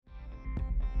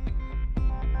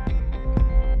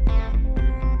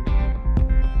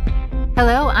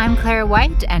Hello, I'm Claire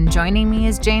White, and joining me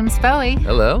is James Foey.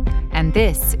 Hello. And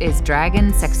this is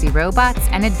Dragons, Sexy Robots,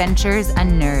 and Adventures, a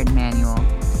Nerd Manual.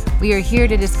 We are here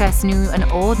to discuss new and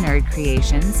old nerd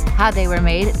creations, how they were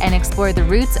made, and explore the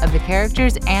roots of the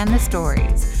characters and the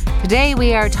stories. Today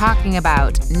we are talking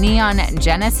about Neon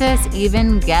Genesis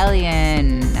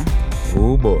Evangelion.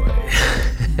 Oh boy.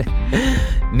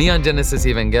 Neon Genesis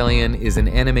Evangelion is an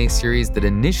anime series that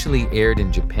initially aired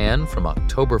in Japan from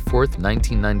October 4th,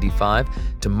 1995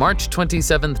 to March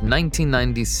 27th,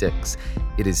 1996.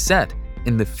 It is set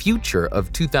in the future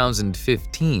of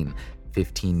 2015,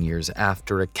 15 years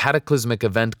after a cataclysmic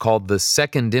event called the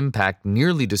Second Impact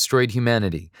nearly destroyed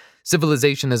humanity.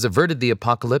 Civilization has averted the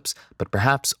apocalypse, but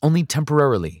perhaps only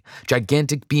temporarily.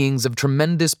 Gigantic beings of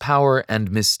tremendous power and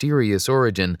mysterious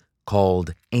origin,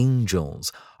 called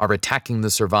angels, are attacking the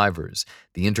survivors.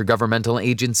 The intergovernmental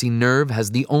agency NERV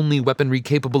has the only weaponry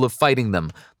capable of fighting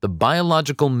them, the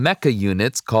biological mecha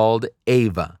units called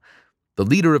EVA. The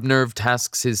leader of NERV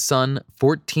tasks his son,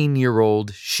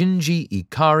 14-year-old Shinji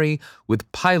Ikari,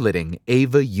 with piloting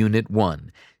EVA Unit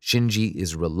 1. Shinji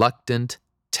is reluctant,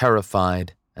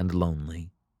 terrified, and lonely.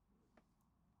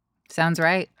 Sounds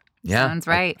right. Yeah, sounds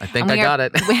right. I think I got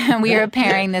it. We are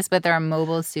pairing this with our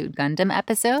Mobile Suit Gundam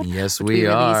episode. Yes, which we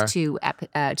are.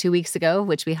 Released 2 weeks ago,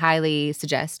 which we highly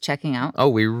suggest checking out. Oh,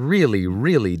 we really,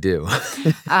 really do.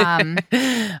 I'm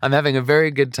having a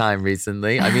very good time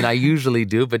recently. I mean, I usually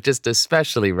do, but just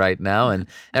especially right now, and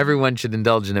everyone should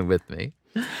indulge in it with me.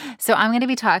 So I'm going to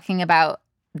be talking about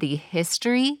the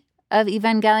history of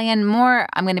Evangelion. More,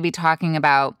 I'm going to be talking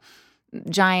about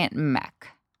giant mech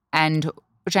and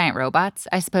giant robots,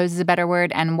 I suppose is a better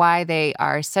word, and why they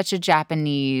are such a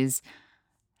Japanese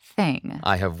thing.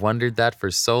 I have wondered that for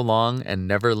so long and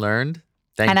never learned.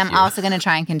 Thank you. And I'm also going to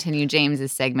try and continue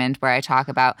James's segment where I talk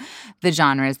about the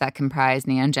genres that comprise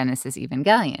Neon Genesis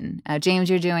Evangelion. James,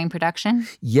 you're doing production?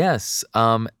 Yes.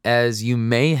 As you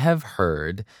may have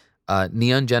heard,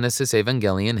 Neon Genesis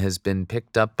Evangelion has been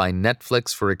picked up by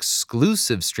Netflix for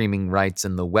exclusive streaming rights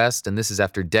in the West, and this is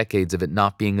after decades of it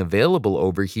not being available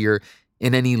over here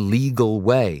in any legal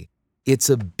way. It's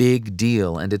a big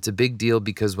deal, and it's a big deal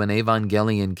because when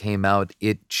Evangelion came out,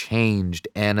 it changed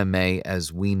anime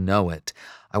as we know it.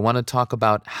 I want to talk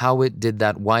about how it did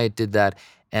that, why it did that,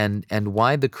 and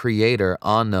why the creator,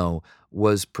 Anno,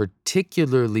 was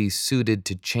particularly suited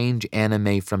to change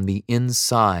anime from the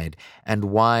inside, and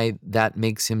why that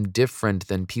makes him different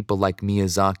than people like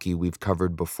Miyazaki we've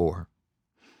covered before.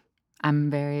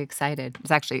 I'm very excited. It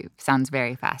actually sounds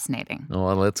very fascinating.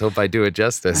 Well, let's hope I do it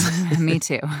justice. Me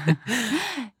too.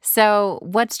 So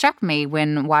what struck me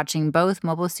when watching both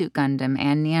Mobile Suit Gundam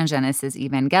and Neon Genesis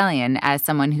Evangelion, as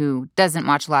someone who doesn't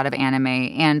watch a lot of anime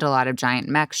and a lot of giant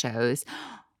mech shows,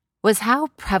 was how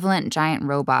prevalent giant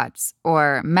robots,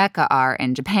 or mecha, are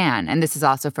in Japan. And this is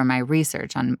also from my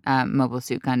research on Mobile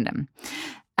Suit Gundam,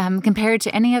 compared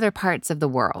to any other parts of the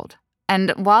world.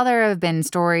 And while there have been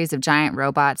stories of giant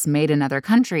robots made in other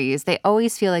countries, they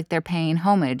always feel like they're paying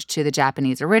homage to the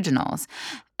Japanese originals.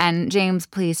 And James,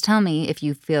 please tell me if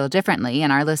you feel differently,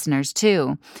 and our listeners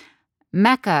too.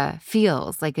 Mecha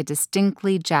feels like a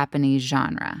distinctly Japanese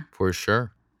genre. For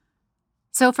sure.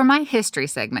 So for my history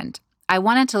segment, I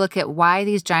wanted to look at why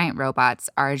these giant robots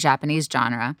are a Japanese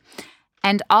genre,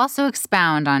 and also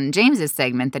expound on James's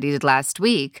segment that he did last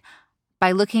week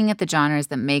by looking at the genres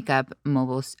that make up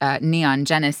Neon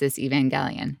Genesis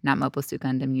Evangelion, not Mobile Suit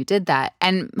Gundam. You did that.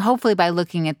 And hopefully by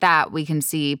looking at that, we can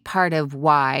see part of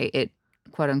why it,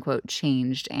 quote-unquote,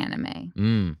 changed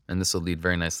anime. And this will lead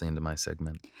very nicely into my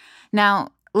segment.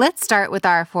 Now, let's start with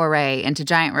our foray into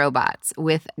giant robots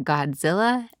with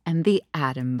Godzilla and the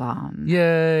Atom Bomb.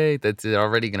 Yay! That's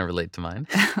already going to relate to mine.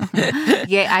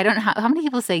 Yay! I don't know how many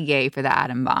people say yay for the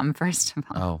Atom Bomb, first of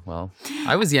all. Oh, well,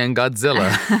 I was young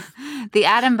Godzilla. The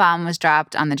atom bomb was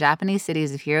dropped on the Japanese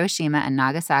cities of Hiroshima and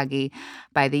Nagasaki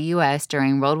by the U.S.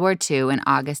 during World War II in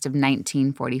August of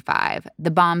 1945.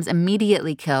 The bombs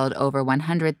immediately killed over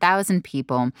 100,000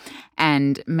 people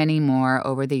and many more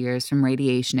over the years from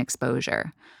radiation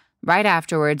exposure. Right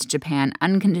afterwards, Japan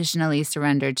unconditionally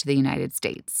surrendered to the United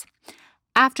States.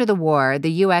 After the war,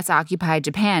 the U.S. occupied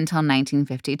Japan till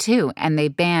 1952, and they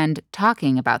banned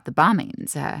talking about the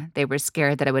bombings. They were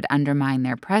scared that it would undermine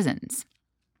their presence.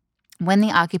 When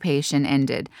the occupation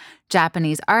ended,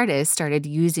 Japanese artists started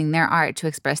using their art to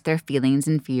express their feelings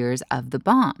and fears of the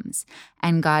bombs.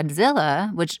 And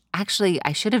Godzilla, which actually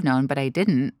I should have known but I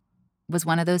didn't, was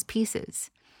one of those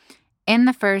pieces. In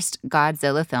the first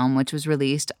Godzilla film, which was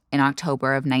released in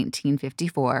October of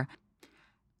 1954,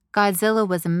 Godzilla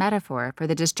was a metaphor for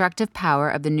the destructive power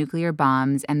of the nuclear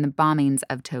bombs and the bombings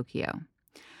of Tokyo.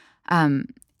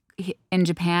 In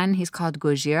Japan, he's called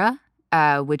Gojira,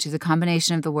 which is a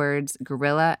combination of the words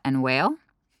gorilla and whale.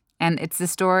 And it's the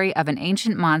story of an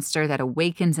ancient monster that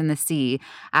awakens in the sea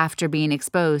after being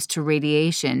exposed to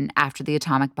radiation after the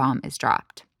atomic bomb is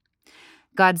dropped.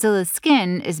 Godzilla's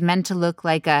skin is meant to look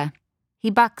like a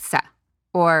hibaksa,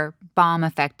 or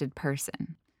bomb-affected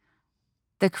person.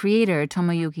 The creator,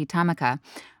 Tomoyuki Tamaka,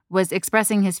 was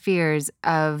expressing his fears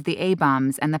of the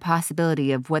A-bombs and the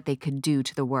possibility of what they could do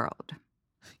to the world.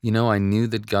 You know, I knew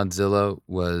that Godzilla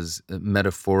was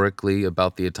metaphorically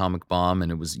about the atomic bomb,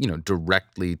 and it was,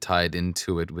 directly tied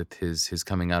into it with his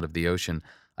coming out of the ocean.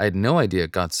 I had no idea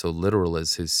it got so literal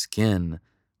as his skin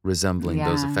resembling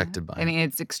those affected by it. I mean,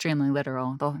 it's extremely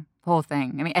literal, the whole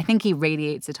thing. I mean, I think he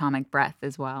radiates atomic breath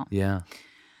as well. Yeah.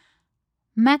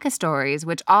 Mecha stories,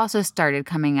 which also started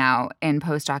coming out in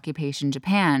post-occupation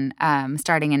Japan,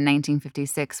 starting in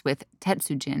 1956 with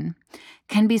Tetsujin,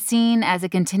 can be seen as a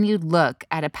continued look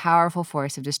at a powerful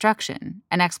force of destruction,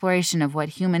 an exploration of what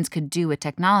humans could do with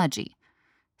technology.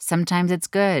 Sometimes it's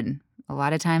good, a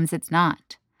lot of times it's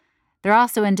not. They're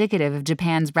also indicative of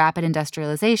Japan's rapid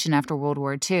industrialization after World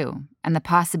War II and the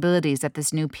possibilities that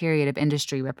this new period of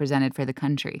industry represented for the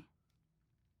country.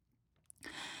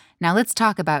 Now let's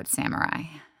talk about samurai.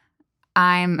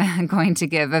 I'm going to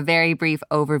give a very brief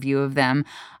overview of them.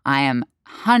 I am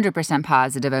 100%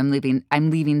 positive I'm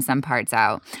leaving some parts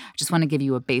out. I just want to give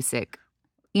you a basic,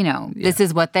 this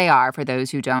is what they are for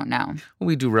those who don't know.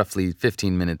 We do roughly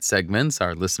 15-minute segments.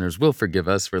 Our listeners will forgive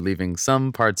us for leaving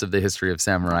some parts of the history of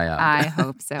samurai out. I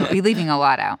hope so. We're leaving a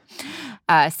lot out.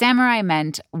 Samurai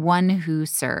meant one who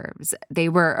serves. They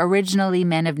were originally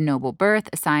men of noble birth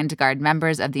assigned to guard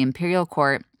members of the imperial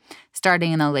court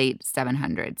starting in the late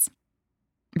 700s.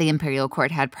 The imperial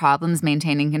court had problems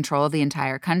maintaining control of the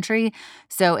entire country,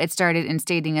 so it started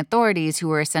instating authorities who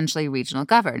were essentially regional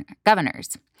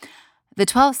governors. The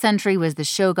 12th century was the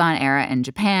shogun era in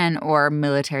Japan, or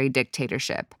military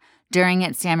dictatorship. During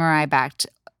it, samurai backed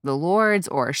the lords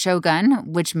or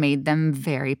shogun, which made them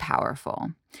very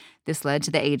powerful. This led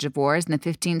to the Age of Wars in the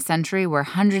 15th century, where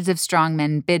hundreds of strong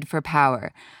men bid for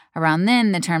power. Around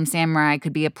then, the term samurai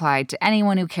could be applied to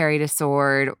anyone who carried a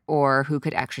sword or who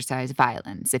could exercise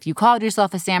violence. If you called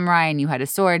yourself a samurai and you had a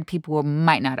sword, people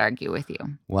might not argue with you.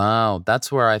 Wow, that's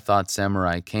where I thought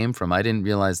samurai came from. I didn't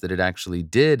realize that it actually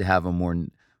did have a more,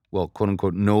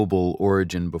 quote-unquote, noble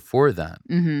origin before that.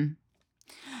 Mm-hmm.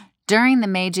 During the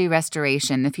Meiji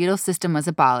Restoration, the feudal system was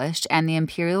abolished and the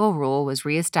imperial rule was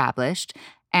reestablished,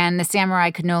 and the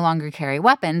samurai could no longer carry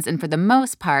weapons, and for the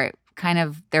most part,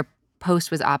 their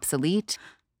post was obsolete.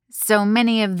 So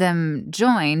many of them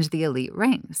joined the elite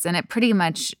ranks, and it pretty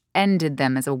much ended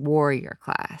them as a warrior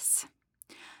class.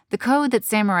 The code that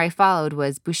samurai followed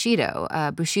was Bushido.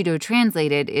 Bushido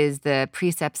translated is the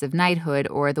precepts of knighthood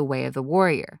or the way of the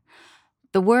warrior.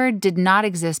 The word did not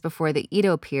exist before the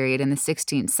Edo period in the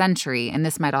 16th century, and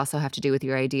this might also have to do with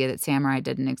your idea that samurai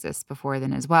didn't exist before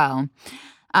then as well.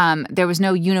 There was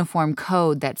no uniform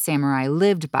code that samurai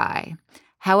lived by.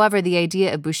 However, the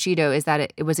idea of Bushido is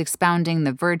that it was expounding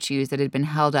the virtues that had been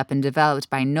held up and developed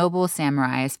by noble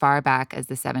samurai as far back as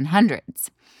the 700s.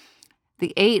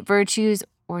 The 8 virtues,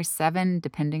 or 7,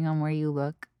 depending on where you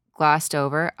look, glossed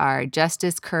over are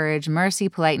justice, courage, mercy,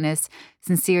 politeness,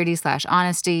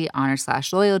 sincerity/honesty,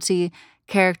 honor/loyalty,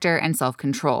 character, and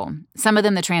self-control. Some of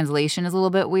them, the translation is a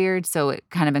little bit weird, so it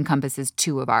kind of encompasses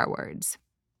 2 of our words.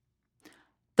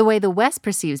 The way the West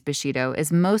perceives Bushido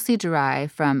is mostly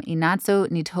derived from Inatsu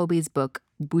Nitobi's book,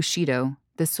 Bushido,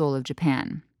 The Soul of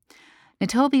Japan.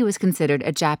 Nitobi was considered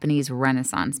a Japanese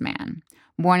Renaissance man.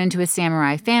 Born into a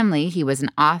samurai family, he was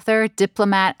an author,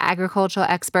 diplomat, agricultural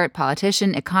expert,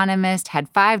 politician, economist, had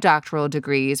 5 doctoral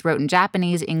degrees, wrote in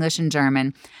Japanese, English, and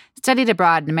German, studied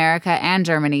abroad in America and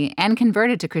Germany, and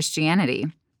converted to Christianity.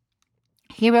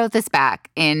 He wrote this back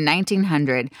in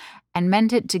 1900 and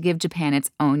meant it to give Japan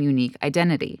its own unique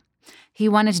identity. He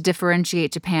wanted to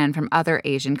differentiate Japan from other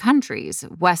Asian countries.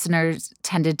 Westerners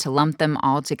tended to lump them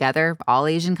all together, all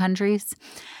Asian countries,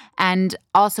 and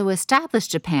also establish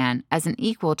Japan as an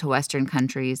equal to Western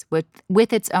countries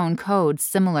with its own codes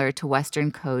similar to Western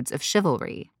codes of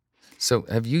chivalry. So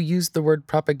have you used the word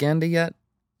propaganda yet?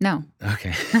 No.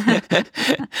 Okay.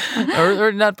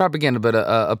 or not propaganda, but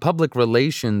a public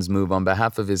relations move on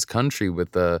behalf of his country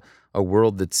with a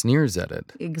world that sneers at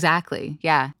it. Exactly,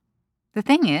 yeah. The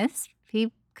thing is,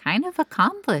 he kind of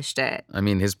accomplished it. I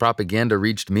mean, his propaganda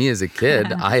reached me as a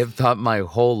kid. I have thought my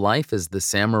whole life as the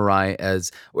samurai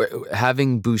as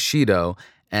having Bushido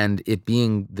and it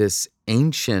being this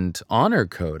ancient honor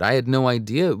code. I had no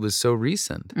idea it was so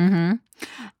recent.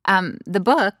 Mm-hmm. The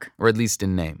book... Or at least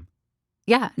in name.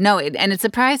 Yeah, no, and it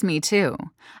surprised me too.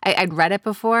 I'd read it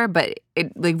before, but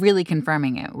it really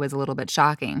confirming it was a little bit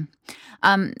shocking.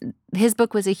 Um, his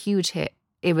book was a huge hit.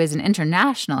 It was an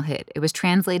international hit. It was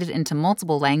translated into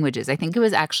multiple languages. I think it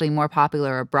was actually more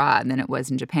popular abroad than it was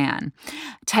in Japan.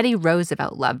 Teddy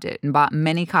Roosevelt loved it and bought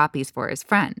many copies for his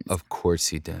friends. Of course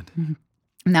he did.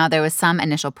 Now, there was some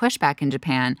initial pushback in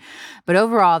Japan, but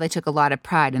overall, they took a lot of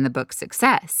pride in the book's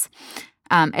success.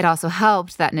 It also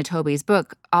helped that Nitobe's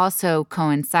book also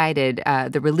coincided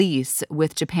the release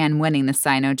with Japan winning the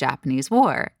Sino-Japanese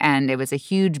War, and it was a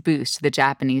huge boost to the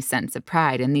Japanese sense of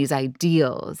pride and these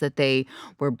ideals that they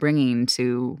were bringing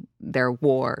to their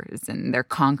wars and their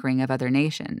conquering of other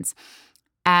nations.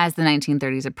 As the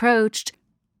 1930s approached,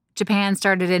 Japan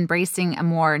started embracing a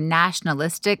more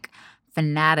nationalistic,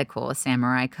 fanatical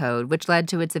samurai code, which led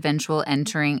to its eventual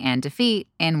entering and defeat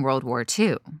in World War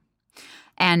II.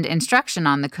 And instruction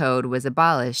on the code was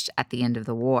abolished at the end of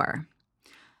the war.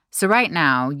 So right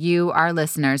now, you, our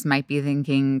listeners, might be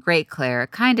thinking, great, Claire,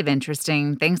 kind of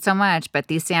interesting, thanks so much, but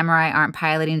these samurai aren't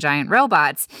piloting giant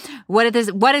robots. What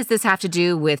does this have to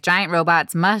do with giant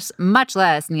robots, much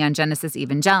less Neon Genesis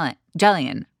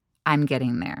Evangelion? I'm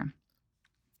getting there.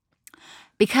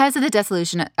 Because of the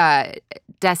dissolution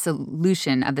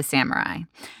of the samurai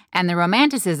and the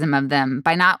romanticism of them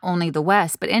by not only the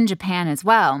West, but in Japan as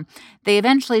well, they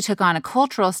eventually took on a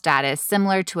cultural status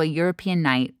similar to a European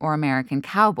knight or American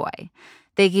cowboy.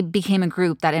 They became a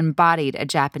group that embodied a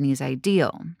Japanese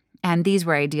ideal, and these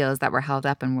were ideals that were held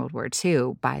up in World War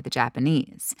II by the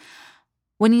Japanese.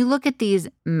 When you look at these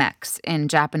mechs in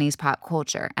Japanese pop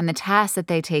culture and the tasks that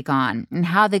they take on and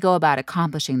how they go about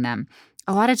accomplishing them,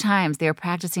 a lot of times they are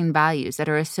practicing values that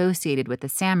are associated with the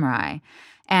samurai.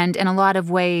 And in a lot of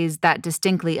ways that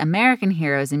distinctly American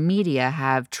heroes in media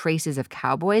have traces of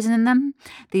cowboys in them,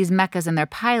 these mechas and their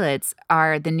pilots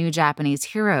are the new Japanese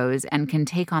heroes and can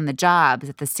take on the jobs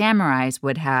that the samurais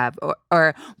would have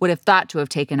or would have thought to have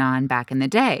taken on back in the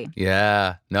day.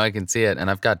 Yeah, no, I can see it.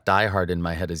 And I've got Die Hard in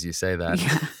my head as you say that.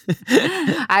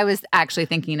 Yeah. I was actually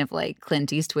thinking of like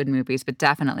Clint Eastwood movies, but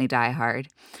definitely Die Hard.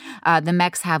 The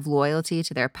mechs have loyalty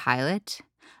to their pilot.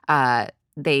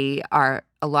 They are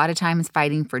a lot of times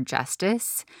fighting for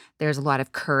justice. There's a lot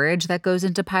of courage that goes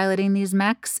into piloting these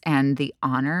mechs and the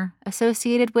honor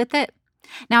associated with it.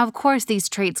 Now, of course, these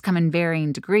traits come in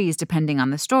varying degrees depending on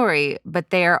the story,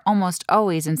 but they are almost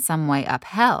always in some way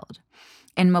upheld.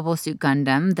 In Mobile Suit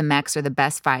Gundam, the mechs are the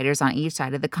best fighters on each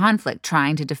side of the conflict,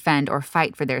 trying to defend or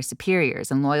fight for their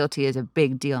superiors, and loyalty is a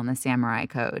big deal in the samurai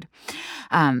code.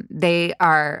 They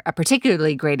are a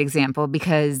particularly great example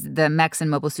because the mechs in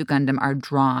Mobile Suit Gundam are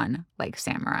drawn like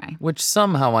samurai. Which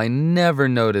somehow I never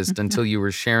noticed until you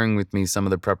were sharing with me some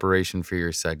of the preparation for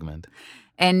your segment.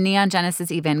 In Neon Genesis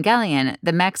Evangelion,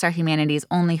 the mechs are humanity's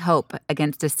only hope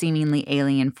against a seemingly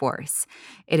alien force.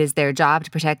 It is their job to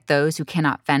protect those who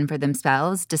cannot fend for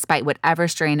themselves, despite whatever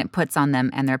strain it puts on them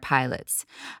and their pilots.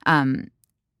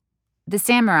 The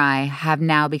samurai have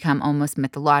now become almost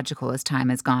mythological as time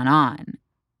has gone on.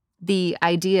 The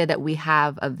idea that we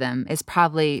have of them is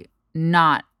probably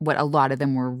not what a lot of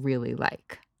them were really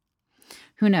like.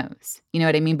 Who knows? You know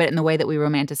what I mean? But in the way that we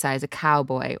romanticize a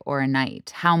cowboy or a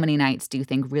knight, how many knights do you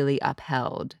think really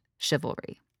upheld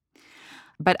chivalry?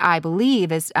 But I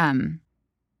believe is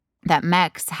that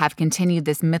mechs have continued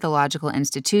this mythological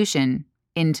institution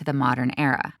into the modern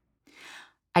era.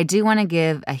 I do want to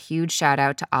give a huge shout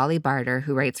out to Ollie Barter,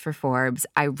 who writes for Forbes.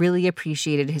 I really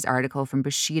appreciated his article From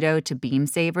Bushido to Beam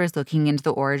Sabers, looking into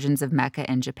the origins of mecha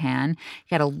in Japan.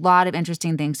 He had a lot of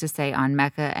interesting things to say on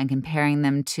mecha and comparing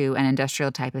them to an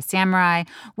industrial type of samurai,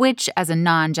 which, as a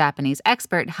non-Japanese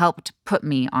expert, helped put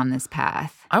me on this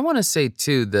path. I want to say,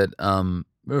 too, that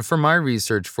for my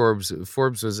research, Forbes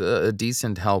was a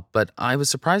decent help, but I was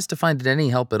surprised to find it any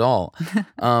help at all.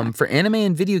 For anime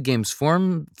and video games,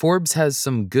 Forbes has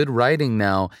some good writing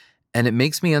now, and it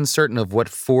makes me uncertain of what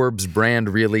Forbes' brand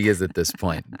really is at this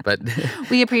point. But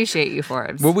we appreciate you,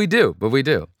 Forbes. But we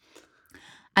do.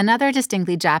 Another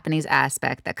distinctly Japanese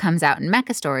aspect that comes out in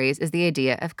mecha stories is the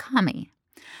idea of kami.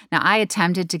 Now, I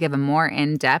attempted to give a more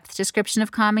in-depth description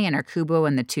of kami in our Kubo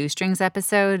and the Two Strings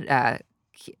episode.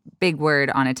 Big word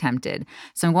on attempted.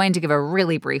 So I'm going to give a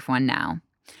really brief one now.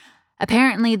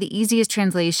 Apparently, the easiest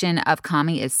translation of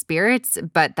kami is spirits,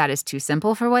 but that is too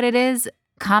simple for what it is.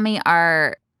 Kami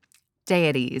are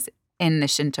deities in the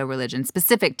Shinto religion,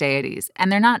 specific deities.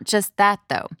 And they're not just that,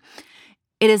 though.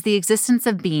 It is the existence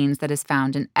of beings that is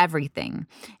found in everything.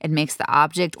 It makes the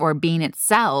object or being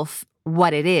itself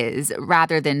what it is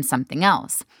rather than something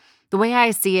else. The way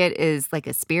I see it is like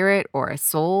a spirit or a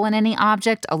soul in any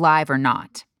object, alive or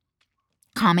not.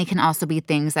 Kami can also be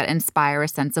things that inspire a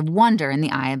sense of wonder in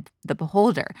the eye of the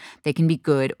beholder. They can be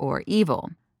good or evil.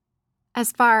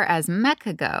 As far as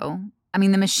mecha go,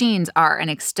 the machines are an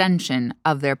extension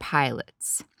of their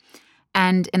pilots.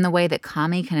 And in the way that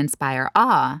Kami can inspire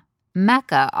awe,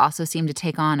 mecha also seem to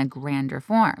take on a grander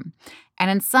form. And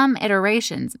in some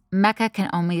iterations, mecha can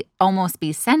almost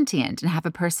be sentient and have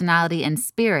a personality and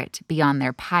spirit beyond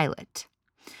their pilot.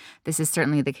 This is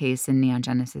certainly the case in Neon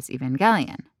Genesis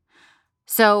Evangelion.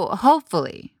 So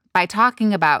hopefully, by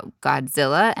talking about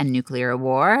Godzilla and nuclear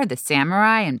war, the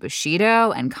samurai and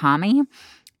Bushido and Kami,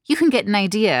 you can get an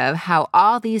idea of how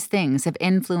all these things have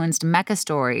influenced mecha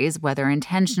stories, whether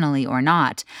intentionally or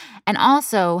not, and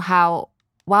also how,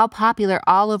 while popular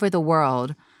all over the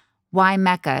world, why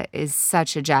mecha is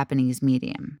such a Japanese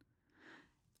medium.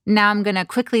 Now I'm going to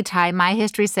quickly tie my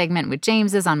history segment with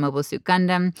James's on Mobile Suit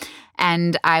Gundam,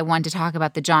 and I want to talk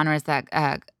about the genres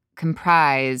that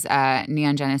comprise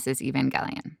Neon Genesis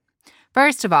Evangelion.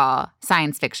 First of all,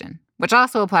 science fiction, which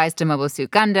also applies to Mobile Suit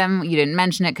Gundam. You didn't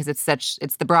mention it because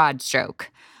it's the broad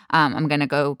stroke. I'm going to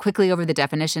go quickly over the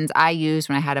definitions I used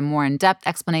when I had a more in-depth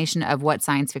explanation of what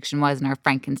science fiction was in our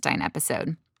Frankenstein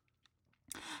episode.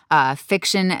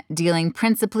 Fiction dealing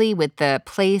principally with the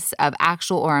place of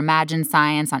actual or imagined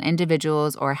science on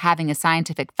individuals or having a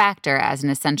scientific factor as an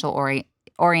essential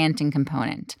orienting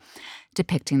component.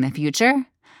 Depicting the future,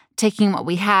 taking what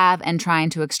we have and trying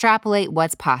to extrapolate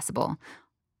what's possible.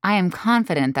 I am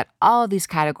confident that all of these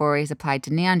categories apply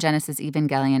to Neon Genesis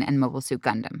Evangelion and Mobile Suit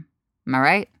Gundam. Am I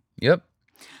right? Yep.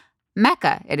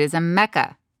 Mecha. It is a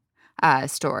mecha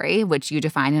story, which you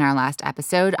defined in our last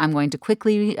episode. I'm going to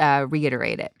quickly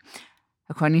reiterate it.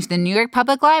 According to the New York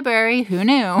Public Library, who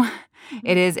knew?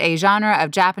 It is a genre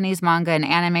of Japanese manga and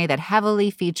anime that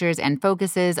heavily features and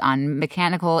focuses on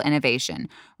mechanical innovation.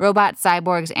 Robots,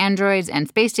 cyborgs, androids, and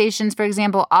space stations, for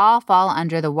example, all fall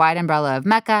under the wide umbrella of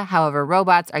mecha. However,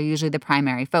 robots are usually the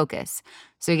primary focus.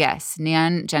 So yes,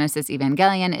 Neon Genesis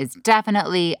Evangelion is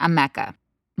definitely a mecha.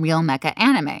 Real mecha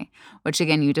anime, which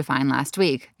again you defined last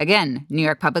week. Again, New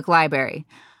York Public Library.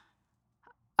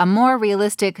 A more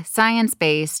realistic,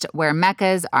 science-based, where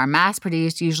mechas are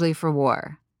mass-produced usually for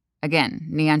war. Again,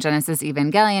 Neon Genesis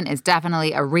Evangelion is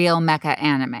definitely a real mecha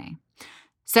anime.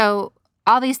 So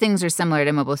all these things are similar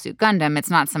to Mobile Suit Gundam.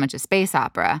 It's not so much a space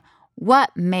opera.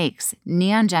 What makes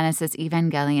Neon Genesis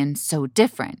Evangelion so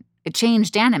different? It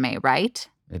changed anime, right?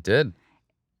 It did.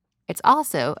 It's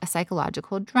also a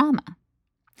psychological drama.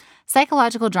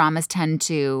 Psychological dramas tend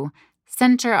to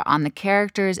center on the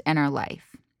character's inner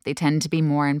life. They tend to be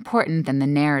more important than the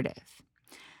narrative.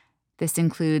 This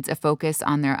includes a focus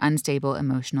on their unstable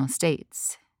emotional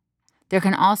states. There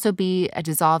can also be a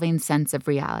dissolving sense of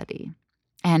reality,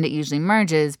 and it usually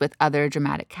merges with other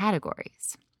dramatic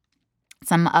categories.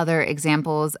 Some other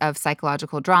examples of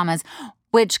psychological dramas,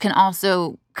 which can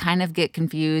also kind of get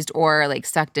confused or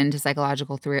sucked into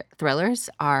psychological thrillers,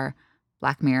 are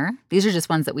Black Mirror. These are just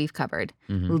ones that we've covered.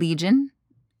 Mm-hmm. Legion,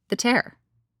 The Terror.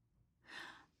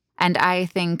 And I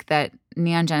think that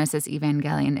Neon Genesis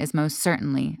Evangelion is most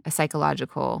certainly a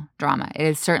psychological drama. It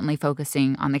is certainly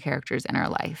focusing on the character's inner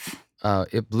life.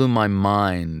 It blew my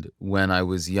mind when I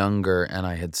was younger and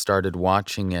I had started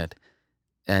watching it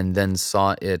and then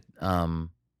saw it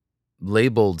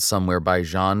labeled somewhere by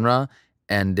genre,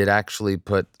 and it actually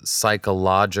put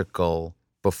psychological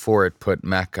before it put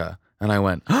mecha. And I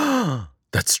went, oh,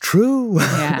 that's true.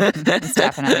 Yeah, it's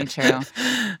definitely true.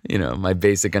 My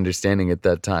basic understanding at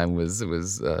that time was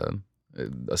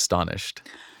astonished.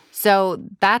 So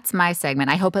that's my segment.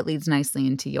 I hope it leads nicely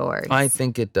into yours. I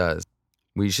think it does.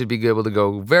 We should be able to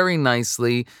go very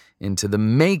nicely into the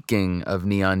making of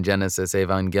Neon Genesis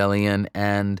Evangelion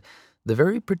and the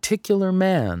very particular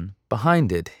man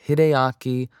behind it,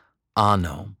 Hideaki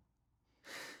Anno.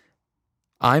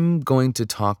 I'm going to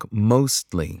talk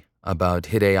mostly about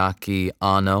Hideaki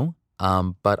Anno,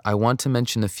 but I want to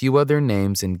mention a few other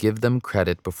names and give them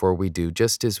credit before we do,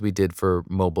 just as we did for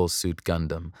Mobile Suit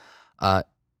Gundam.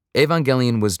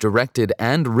 Evangelion was directed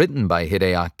and written by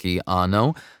Hideaki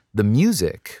Anno. The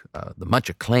music, the much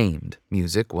acclaimed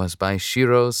music, was by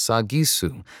Shiro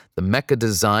Sagisu. The mecha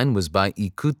design was by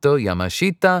Ikuto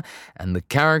Yamashita, and the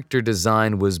character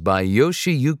design was by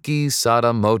Yoshiyuki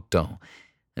Sadamoto.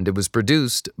 And it was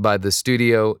produced by the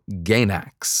studio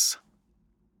Gainax.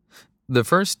 The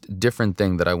first different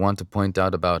thing that I want to point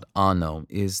out about Anno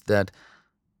is that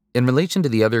in relation to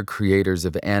the other creators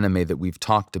of anime that we've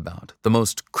talked about, the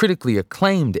most critically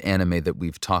acclaimed anime that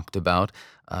we've talked about,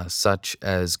 such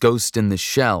as Ghost in the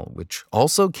Shell, which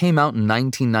also came out in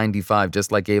 1995,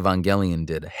 just like Evangelion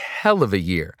did. Hell of a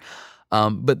year.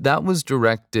 But that was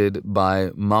directed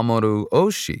by Mamoru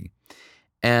Oshii.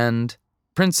 And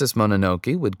Princess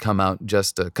Mononoke would come out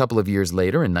just a couple of years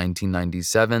later in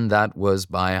 1997. That was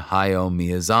by Hayao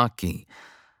Miyazaki.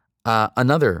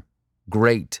 Another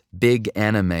great big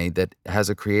anime that has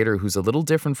a creator who's a little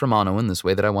different from Anno in this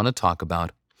way that I want to talk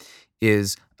about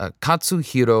is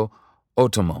Katsuhiro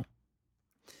Otomo.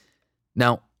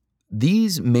 Now,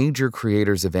 these major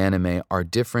creators of anime are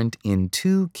different in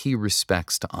two key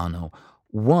respects to Anno.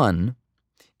 One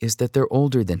is that they're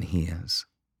older than he is.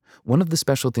 One of the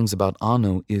special things about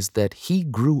Anno is that he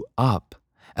grew up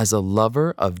as a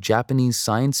lover of Japanese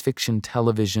science fiction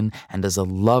television and as a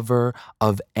lover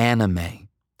of anime.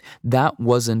 That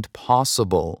wasn't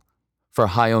possible for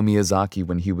Hayao Miyazaki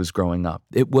when he was growing up.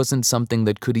 It wasn't something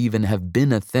that could even have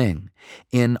been a thing.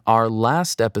 In our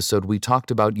last episode, we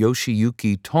talked about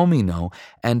Yoshiyuki Tomino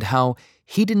and how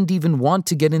he didn't even want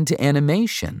to get into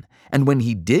animation. And when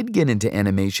he did get into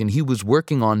animation, he was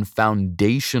working on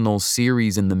foundational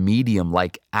series in the medium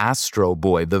like Astro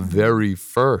Boy, the very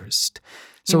first.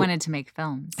 So, he wanted to make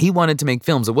films. He wanted to make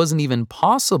films. It wasn't even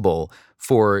possible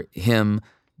for him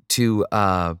to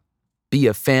be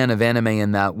a fan of anime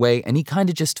in that way, and he kind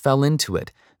of just fell into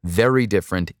it. Very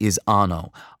different is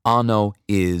Anno. Anno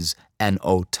is an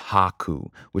otaku,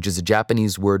 which is a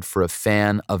Japanese word for a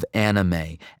fan of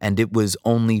anime, and it was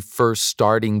only first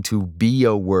starting to be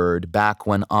a word back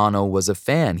when Anno was a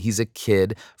fan. He's a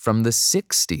kid from the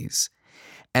 60s.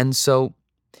 And so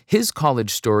his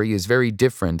college story is very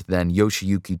different than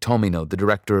Yoshiyuki Tomino, the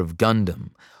director of Gundam.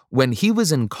 When he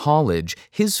was in college,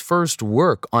 his first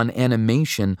work on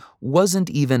animation wasn't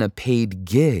even a paid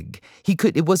gig.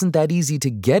 It wasn't that easy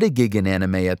to get a gig in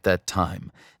anime at that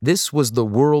time. This was the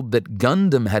world that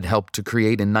Gundam had helped to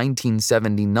create in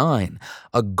 1979,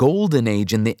 a golden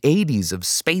age in the 80s of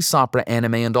space opera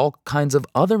anime and all kinds of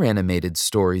other animated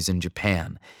stories in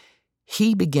Japan.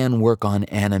 He began work on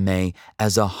anime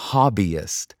as a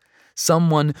hobbyist,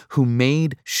 someone who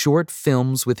made short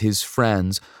films with his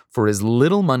friends for as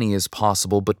little money as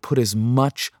possible, but put as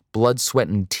much blood, sweat,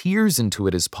 and tears into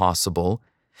it as possible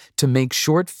to make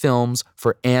short films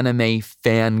for anime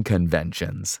fan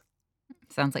conventions.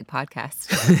 Sounds like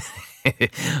podcasts.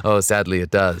 Oh, sadly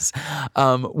it does.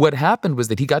 What happened was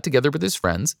that he got together with his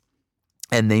friends,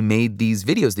 and they made these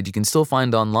videos that you can still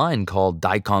find online called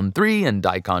Daikon 3 and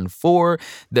Daikon 4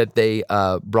 that they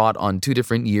brought on 2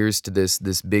 different years to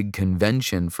this big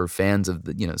convention for fans of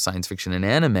science fiction and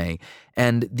anime.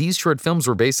 And these short films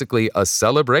were basically a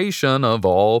celebration of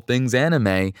all things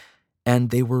anime. And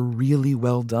they were really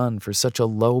well done for such a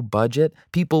low budget.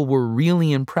 People were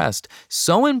really impressed.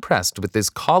 So impressed with this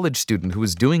college student who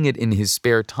was doing it in his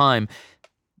spare time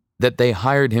that they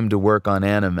hired him to work on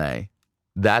anime.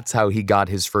 That's how he got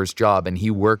his first job, and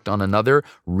he worked on another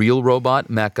real robot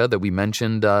mecha that we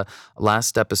mentioned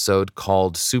last episode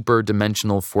called Super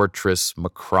Dimensional Fortress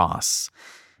Macross.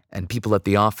 And people at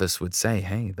the office would say,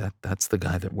 hey, that's the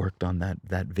guy that worked on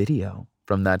that video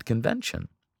from that convention.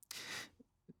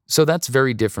 So that's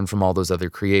very different from all those other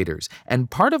creators. And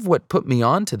part of what put me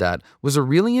on to that was a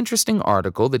really interesting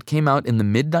article that came out in the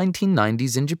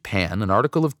mid-1990s in Japan, an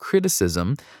article of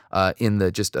criticism in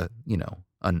the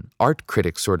an art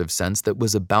critic sort of sense that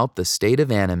was about the state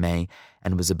of anime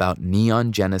and was about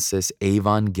Neon Genesis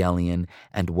Evangelion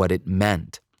and what it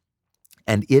meant.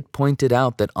 And it pointed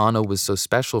out that Anno was so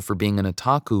special for being an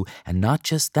otaku, and not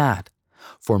just that,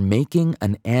 for making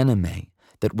an anime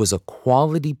that was a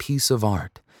quality piece of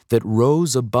art that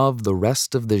rose above the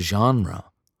rest of the genre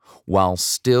while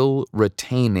still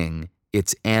retaining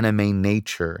its anime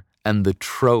nature and the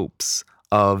tropes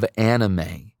of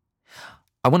anime.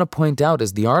 I want to point out,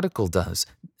 as the article does,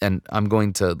 and I'm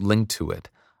going to link to it,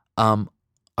 I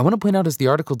want to point out, as the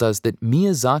article does, that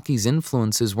Miyazaki's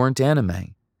influences weren't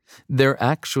anime. They're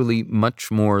actually much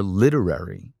more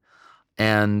literary.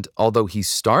 And although he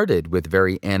started with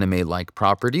very anime-like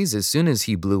properties, as soon as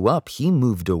he blew up, he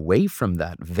moved away from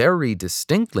that very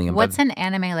distinctly. And what's an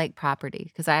anime-like property?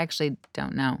 Because I actually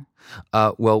don't know.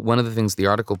 Well, one of the things the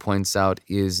article points out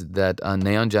is that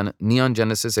Neon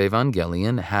Genesis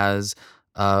Evangelion has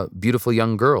beautiful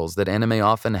young girls, that anime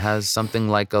often has something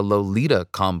like a Lolita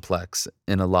complex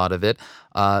in a lot of it,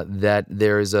 that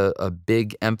there is a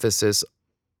big emphasis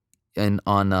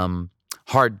on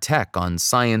hard tech, on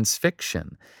science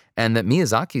fiction, and that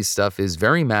Miyazaki's stuff is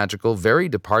very magical, very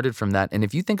departed from that. And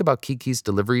if you think about Kiki's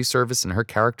Delivery Service and her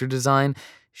character design,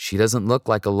 she doesn't look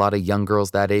like a lot of young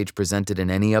girls that age presented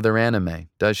in any other anime,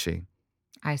 does she?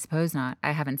 I suppose not.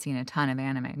 I haven't seen a ton of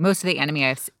anime. Most of the anime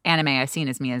I've seen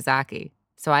is Miyazaki,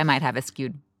 so I might have a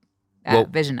skewed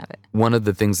vision of it. One of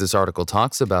the things this article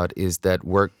talks about is that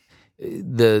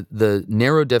The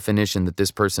narrow definition that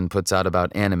this person puts out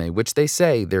about anime, which they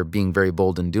say they're being very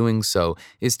bold in doing so,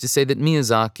 is to say that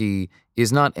Miyazaki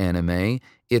is not anime,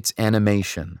 it's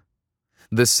animation.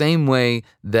 The same way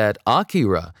that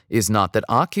Akira is not, that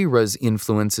Akira's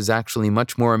influence is actually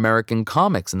much more American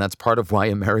comics, and that's part of why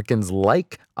Americans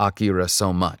like Akira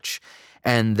so much.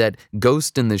 And that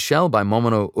Ghost in the Shell by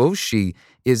Momono Oshii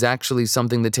is actually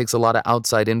something that takes a lot of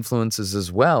outside influences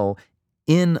as well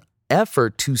in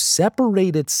effort to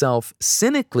separate itself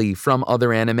cynically from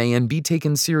other anime and be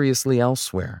taken seriously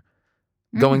elsewhere.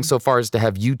 Going so far as to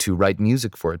have U2 write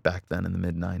music for it back then in the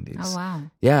mid-90s. Oh, wow.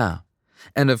 Yeah.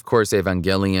 And of course,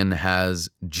 Evangelion has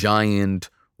giant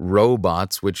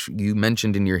robots, which you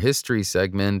mentioned in your history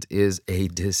segment is a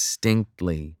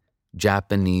distinctly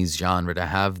Japanese genre to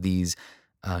have these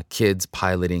kids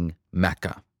piloting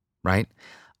mecha, right?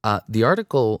 The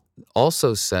article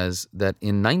also says that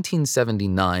in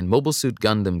 1979, Mobile Suit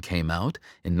Gundam came out.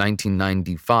 In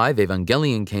 1995,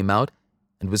 Evangelion came out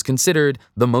and was considered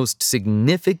the most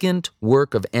significant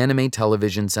work of anime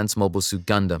television since Mobile Suit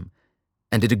Gundam.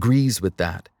 And it agrees with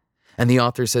that. And the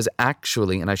author says,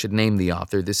 actually, and I should name the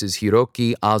author, this is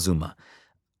Hiroki Azuma.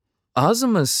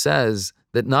 Azuma says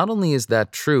that not only is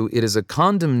that true, it is a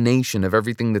condemnation of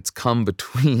everything that's come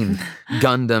between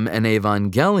Gundam and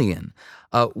Evangelion.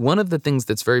 One of the things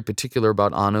that's very particular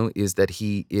about Anno is that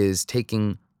he is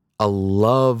taking a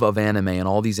love of anime and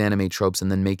all these anime tropes and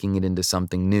then making it into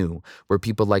something new, where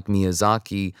people like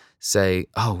Miyazaki say,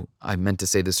 oh, I meant to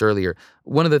say this earlier.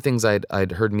 One of the things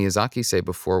I'd heard Miyazaki say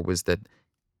before was that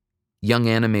young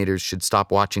animators should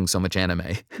stop watching so much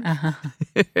anime. Uh-huh.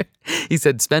 He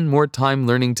said, spend more time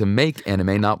learning to make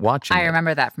anime, not watching I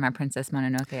remember that from our Princess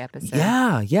Mononoke episode.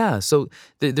 Yeah. So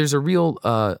there's a real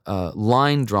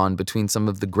line drawn between some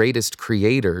of the greatest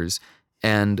creators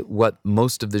and what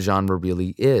most of the genre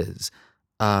really is.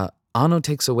 Anno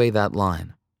takes away that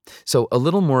line. So a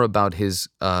little more about his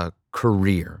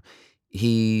career.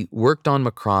 He worked on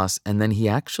Macross, and then he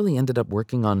actually ended up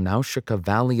working on Nausicaa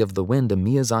Valley of the Wind, a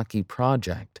Miyazaki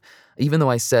project. Even though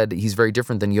I said he's very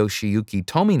different than Yoshiyuki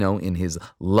Tomino in his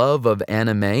love of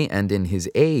anime and in his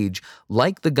age,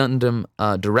 like the Gundam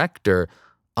director,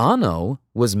 Anno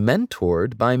was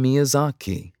mentored by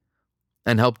Miyazaki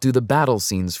and helped do the battle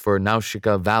scenes for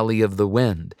Nausicaa Valley of the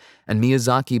Wind, and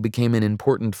Miyazaki became an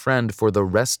important friend for the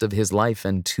rest of his life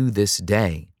and to this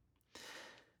day.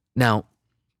 Now,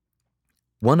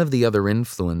 one of the other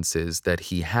influences that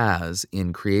he has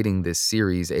in creating this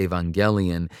series,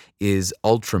 Evangelion, is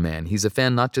Ultraman. He's a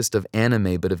fan not just of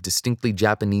anime, but of distinctly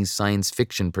Japanese science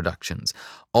fiction productions.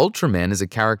 Ultraman is a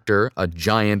character, a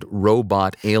giant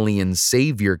robot alien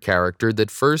savior character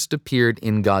that first appeared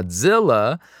in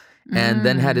Godzilla and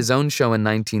then had his own show in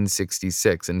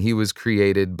 1966. And he was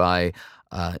created by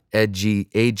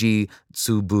Eiji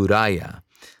Tsuburaya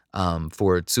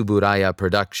for Tsuburaya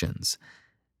Productions.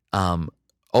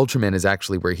 Ultraman is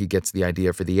actually where he gets the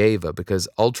idea for the Eva, because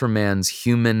Ultraman's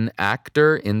human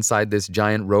actor inside this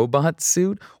giant robot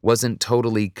suit wasn't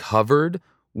totally covered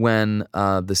when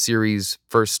the series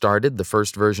first started, the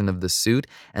first version of the suit,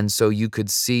 and so you could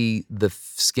see the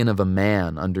skin of a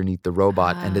man underneath the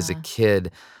robot, and as a kid,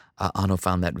 Anno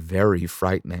found that very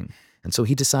frightening, and so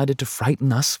he decided to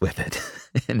frighten us with it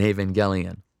in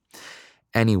Evangelion.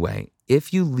 Anyway,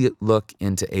 if you look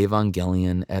into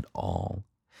Evangelion at all,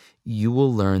 you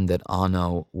will learn that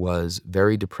Anno was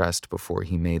very depressed before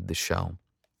he made the show.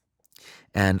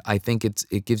 And I think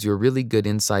it gives you a really good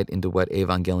insight into what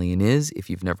Evangelion is if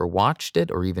you've never watched it,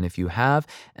 or even if you have,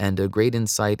 and a great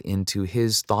insight into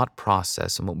his thought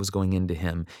process and what was going into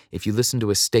him if you listen to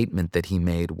a statement that he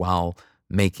made while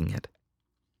making it.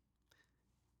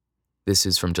 This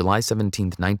is from July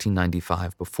 17th,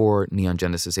 1995, before Neon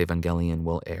Genesis Evangelion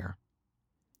will air.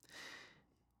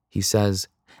 He says,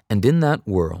 "And in that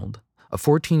world, a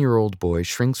 14-year-old boy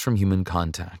shrinks from human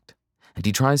contact, and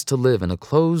he tries to live in a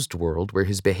closed world where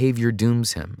his behavior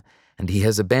dooms him, and he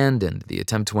has abandoned the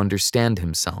attempt to understand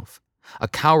himself. A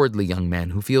cowardly young man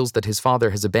who feels that his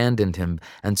father has abandoned him,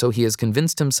 and so he has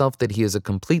convinced himself that he is a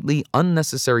completely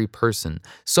unnecessary person,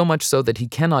 so much so that he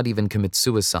cannot even commit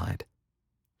suicide."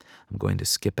 I'm going to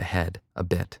skip ahead a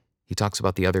bit. He talks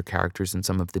about the other characters and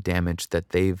some of the damage that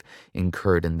they've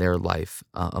incurred in their life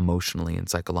emotionally and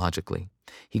psychologically.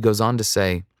 He goes on to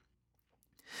say,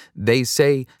 "They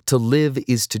say to live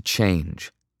is to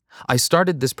change. I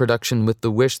started this production with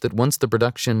the wish that once the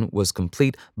production was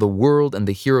complete, the world and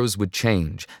the heroes would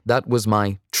change. That was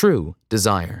my true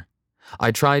desire.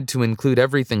 I tried to include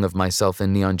everything of myself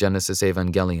in Neon Genesis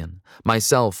Evangelion.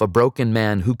 Myself, a broken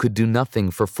man who could do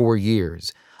nothing for 4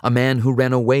 years. a man who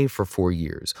ran away for 4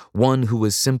 years, one who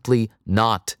was simply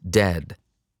not dead.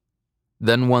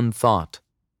 Then one thought,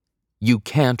 "You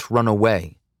can't run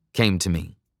away," came to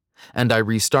me, and I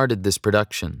restarted this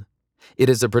production. It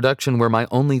is a production where my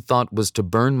only thought was to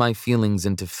burn my feelings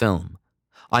into film.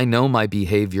 I know my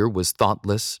behavior was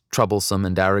thoughtless, troublesome,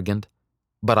 and arrogant,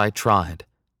 but I tried.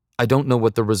 I don't know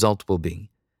what the result will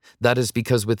be. That is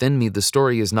because within me the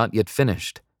story is not yet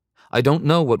finished. I don't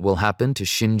know what will happen to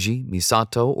Shinji,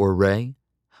 Misato, or Rei.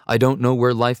 I don't know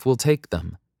where life will take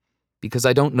them, because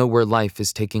I don't know where life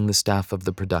is taking the staff of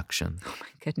the production. Oh my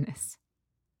goodness.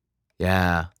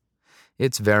 Yeah,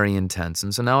 it's very intense.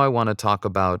 And so now I want to talk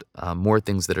about more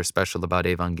things that are special about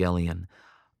Evangelion.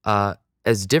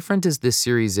 As different as this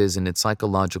series is in its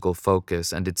psychological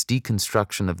focus and its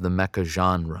deconstruction of the mecha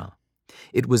genre,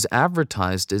 it was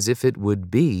advertised as if it would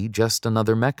be just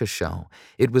another mecha show.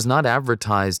 It was not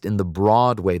advertised in the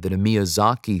broad way that a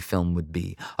Miyazaki film would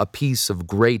be, a piece of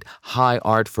great high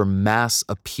art for mass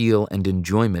appeal and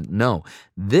enjoyment. No,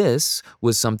 this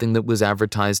was something that was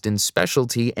advertised in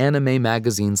specialty anime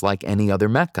magazines like any other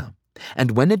mecha.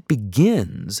 And when it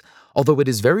begins, although it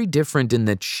is very different in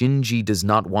that Shinji does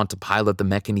not want to pilot the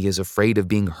mech and he is afraid of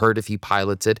being hurt if he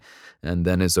pilots it, and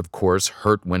then is of course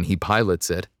hurt when he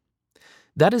pilots it,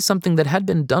 that is something that had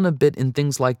been done a bit in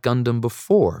things like Gundam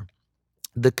before.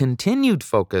 The continued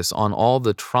focus on all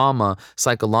the trauma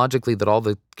psychologically that all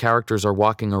the characters are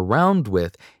walking around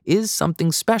with is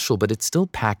something special, but it's still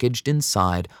packaged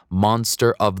inside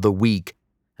Monster of the Week.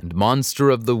 And Monster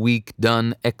of the Week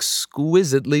done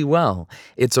exquisitely well.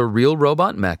 It's a real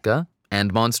robot mecha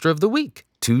and Monster of the Week.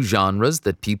 Two genres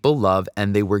that people love,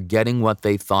 and they were getting what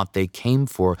they thought they came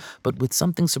for, but with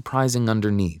something surprising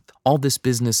underneath. All this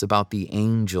business about the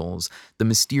angels, the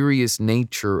mysterious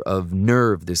nature of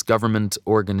NERV, this government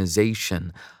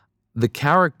organization, the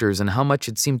characters and how much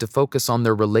it seemed to focus on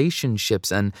their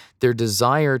relationships and their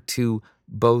desire to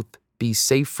both be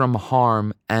safe from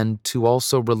harm and to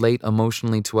also relate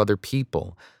emotionally to other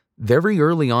people. Very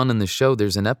early on in the show,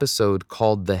 there's an episode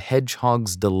called The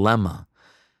Hedgehog's Dilemma.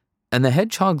 And the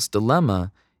Hedgehog's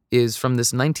Dilemma is from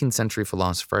this 19th century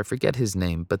philosopher, I forget his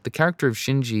name, but the character of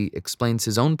Shinji explains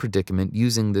his own predicament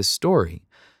using this story.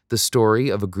 The story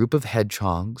of a group of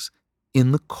hedgehogs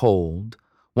in the cold,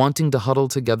 wanting to huddle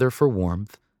together for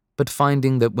warmth, but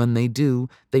finding that when they do,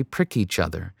 they prick each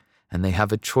other, and they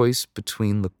have a choice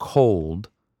between the cold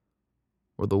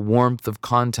or the warmth of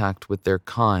contact with their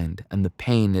kind and the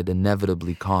pain it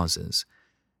inevitably causes.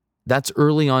 That's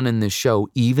early on in the show,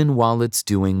 even while it's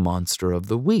doing Monster of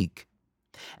the Week.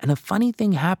 And a funny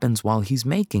thing happens while he's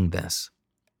making this.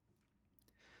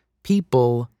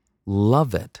 People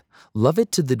love it. Love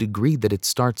it to the degree that it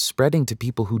starts spreading to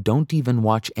people who don't even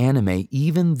watch anime,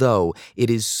 even though it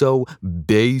is so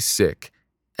basic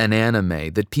an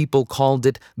anime that people called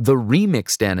it the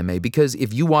remixed anime, because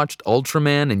if you watched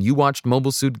Ultraman and you watched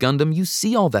Mobile Suit Gundam, you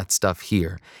see all that stuff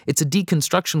here. It's a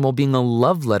deconstruction while being a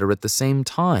love letter at the same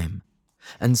time.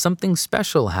 And something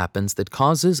special happens that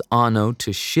causes Anno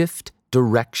to shift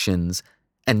directions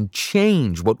and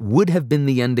change what would have been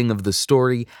the ending of the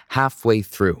story halfway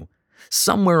through.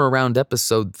 Somewhere around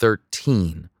episode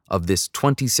 13 of this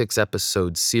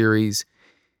 26-episode series,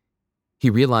 he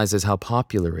realizes how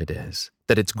popular it is,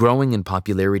 that it's growing in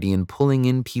popularity and pulling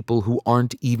in people who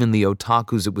aren't even the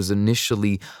otakus it was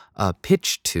initially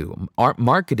pitched to,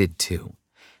 marketed to.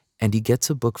 And he gets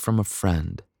a book from a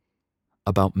friend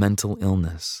about mental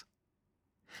illness.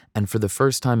 And for the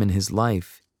first time in his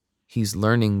life, he's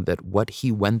learning that what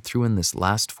he went through in this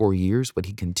last 4 years, what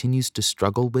he continues to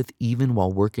struggle with even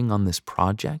while working on this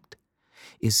project,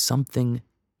 is something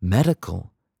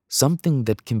medical, something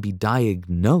that can be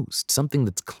diagnosed, something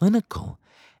that's clinical.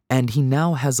 And he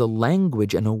now has a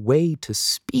language and a way to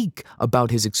speak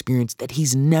about his experience that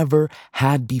he's never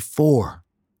had before.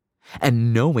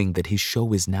 And knowing that his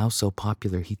show is now so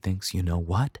popular, he thinks, you know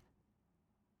what?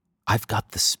 I've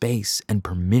got the space and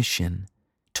permission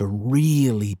to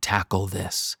really tackle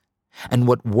this. And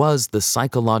what was the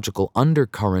psychological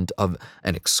undercurrent of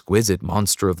an exquisite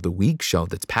Monster of the Week show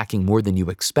that's packing more than you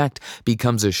expect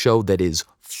becomes a show that is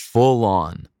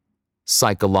full-on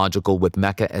psychological with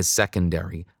mecha as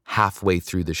secondary halfway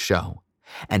through the show.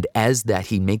 And as that,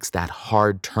 he makes that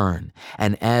hard turn.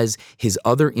 And as his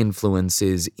other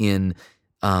influences in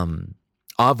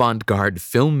avant-garde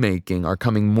filmmaking are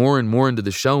coming more and more into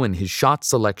the show, and his shot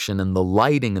selection and the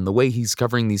lighting and the way he's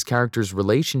covering these characters'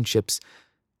 relationships,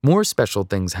 more special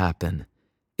things happen.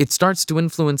 It starts to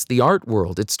influence the art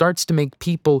world. It starts to make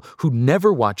people who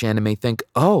never watch anime think,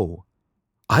 oh,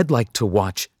 I'd like to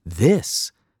watch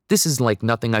this. This is like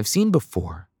nothing I've seen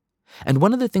before. And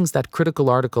one of the things that critical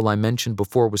article I mentioned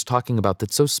before was talking about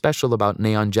that's so special about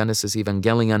Neon Genesis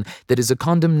Evangelion that is a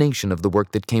condemnation of the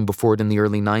work that came before it in the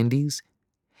early 90s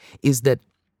is that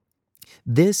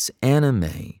this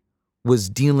anime was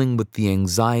dealing with the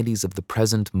anxieties of the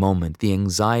present moment, the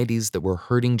anxieties that were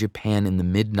hurting Japan in the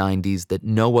mid-90s that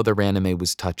no other anime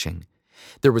was touching.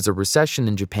 There was a recession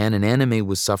in Japan and anime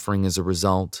was suffering as a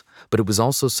result, but it was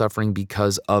also suffering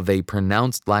because of a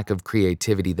pronounced lack of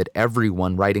creativity that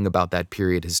everyone writing about that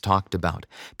period has talked about.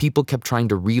 People kept trying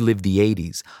to relive the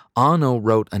 80s. Anno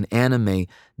wrote an anime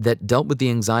that dealt with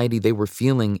the anxiety they were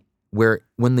feeling where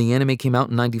when the anime came out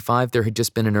in 95, there had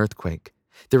just been an earthquake.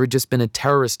 There had just been a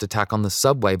terrorist attack on the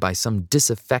subway by some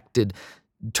disaffected,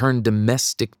 turned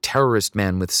domestic terrorist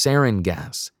man with sarin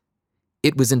gas.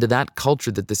 It was into that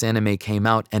culture that this anime came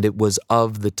out, and it was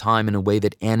of the time in a way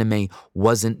that anime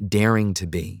wasn't daring to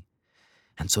be.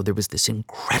 And so there was this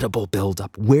incredible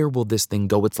buildup. Where will this thing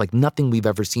go? It's like nothing we've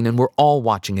ever seen, and we're all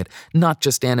watching it, not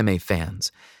just anime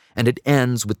fans. And it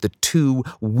ends with the two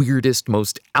weirdest,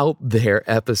 most out there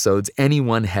episodes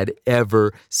anyone had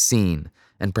ever seen,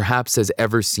 and perhaps has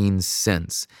ever seen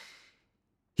since.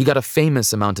 He got a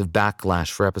famous amount of backlash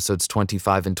for episodes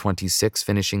 25 and 26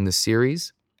 finishing the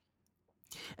series.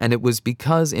 And it was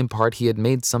because, in part, he had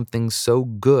made something so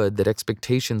good that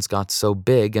expectations got so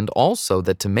big, and also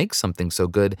that to make something so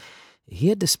good, he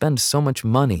had to spend so much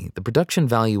money. The production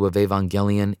value of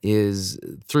Evangelion is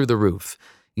through the roof.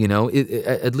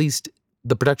 At least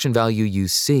the production value you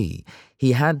see.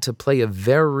 He had to play a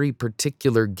very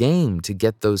particular game to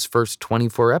get those first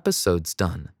 24 episodes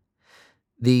done.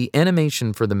 The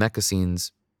animation for the mecha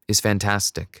scenes is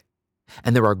fantastic.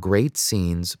 And there are great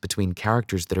scenes between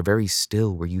characters that are very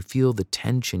still, where you feel the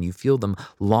tension, you feel them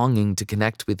longing to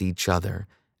connect with each other,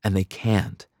 and they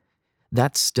can't.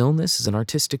 That stillness is an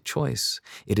artistic choice.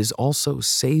 It is also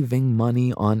saving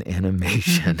money on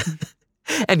animation.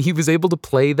 And he was able to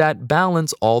play that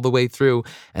balance all the way through,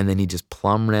 and then he just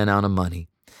plumb ran out of money.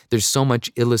 There's so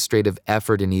much illustrative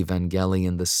effort in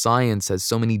Evangelion. The science has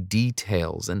so many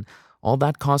details, and all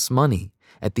that costs money.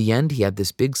 At the end, he had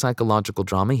this big psychological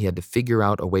drama he had to figure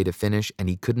out a way to finish, and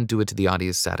he couldn't do it to the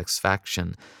audience's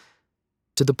satisfaction.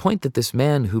 To the point that this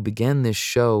man who began this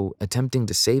show attempting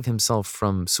to save himself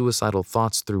from suicidal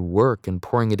thoughts through work and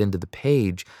pouring it into the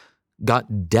page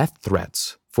got death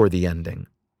threats for the ending.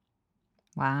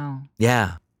 Wow.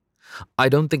 Yeah. I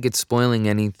don't think it's spoiling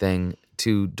anything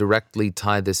to directly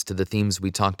tie this to the themes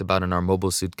we talked about in our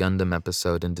Mobile Suit Gundam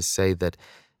episode and to say that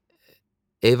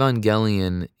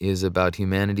Evangelion is about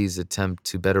humanity's attempt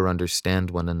to better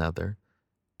understand one another,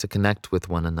 to connect with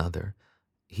one another.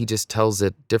 He just tells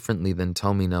it differently than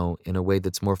Tomino in a way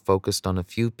that's more focused on a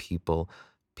few people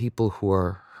who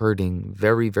are hurting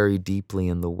very, very deeply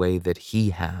in the way that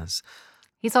he has.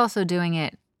 He's also doing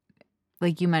it,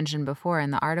 like you mentioned before,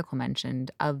 and the article mentioned,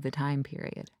 of the time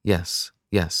period. Yes.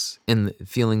 In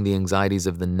feeling the anxieties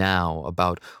of the now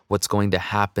about what's going to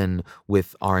happen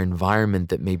with our environment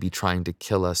that may be trying to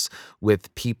kill us,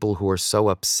 with people who are so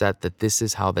upset that this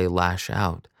is how they lash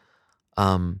out.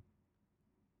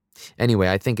 Anyway,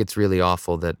 I think it's really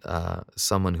awful that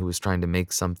someone who was trying to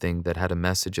make something that had a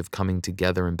message of coming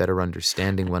together and better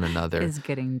understanding one another is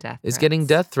getting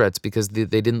death threats because they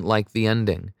didn't like the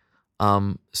ending.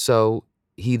 So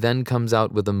he then comes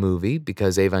out with a movie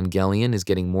because Evangelion is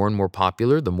getting more and more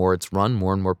popular. The more it's run,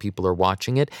 more and more people are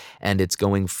watching it, and it's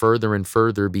going further and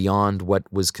further beyond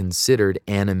what was considered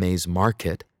anime's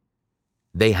market.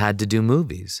 They had to do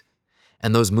movies.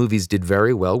 And those movies did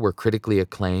very well, were critically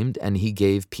acclaimed, and he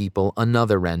gave people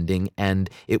another ending, and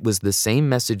it was the same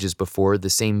message as before, the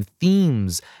same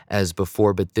themes as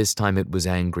before, but this time it was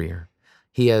angrier.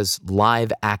 He has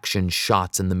live action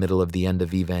shots in the middle of the end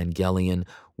of Evangelion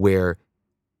where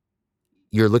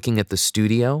you're looking at the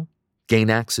studio,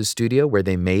 Gainax's studio, where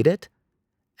they made it,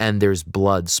 and there's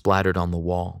blood splattered on the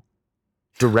wall,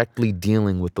 directly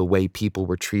dealing with the way people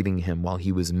were treating him while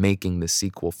he was making the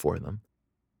sequel for them.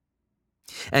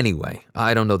 Anyway,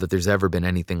 I don't know that there's ever been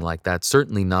anything like that,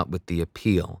 certainly not with the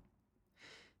appeal.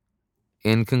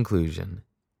 In conclusion,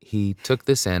 he took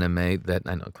this anime that,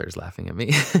 I know Claire's laughing at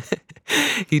me,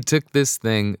 he took this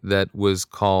thing that was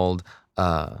called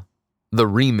the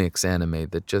remix anime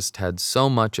that just had so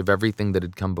much of everything that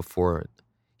had come before it.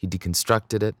 He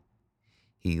deconstructed it,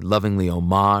 he lovingly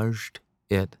homaged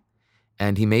it,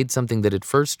 and he made something that at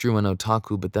first drew an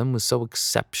otaku but then was so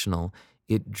exceptional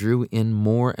it drew in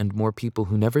more and more people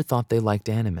who never thought they liked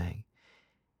anime.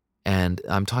 And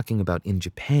I'm talking about in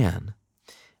Japan.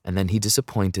 And then he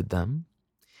disappointed them,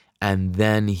 and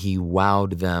then he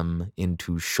wowed them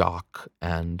into shock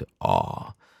and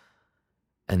awe.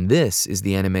 And this is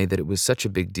the anime that it was such a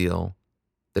big deal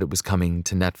that it was coming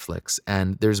to Netflix.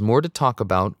 And there's more to talk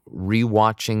about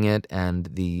rewatching it and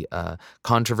the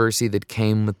controversy that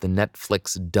came with the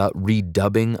Netflix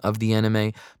redubbing of the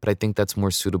anime, but I think that's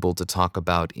more suitable to talk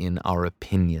about in our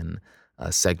opinion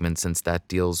segment, since that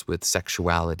deals with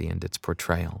sexuality and its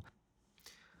portrayal.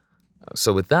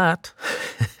 So with that,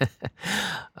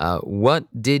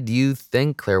 what did you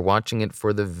think, Claire, watching it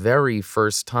for the very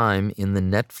first time in the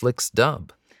Netflix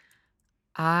dub?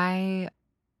 I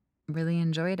really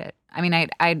enjoyed it. I mean,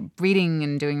 I'd reading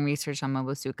and doing research on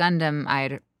Mobile Suit Gundam.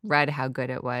 I'd read how good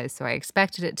it was, so I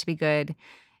expected it to be good.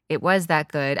 It was that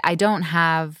good. I don't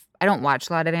watch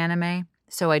a lot of anime,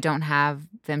 so I don't have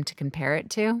them to compare it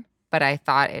to, but I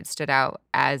thought it stood out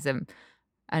as an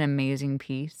amazing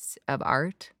piece of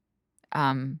art.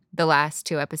 The last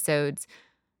 2 episodes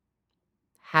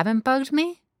haven't bugged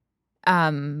me,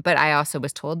 but I also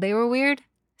was told they were weird.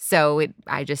 So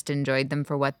I just enjoyed them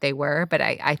for what they were, but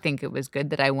I think it was good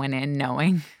that I went in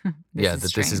knowing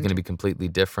this is going to be completely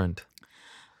different.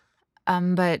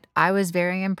 But I was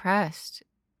very impressed.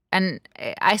 And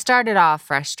I started off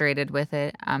frustrated with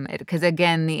it, because,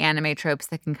 again, the anime tropes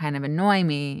that can kind of annoy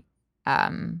me,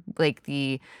 like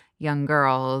the young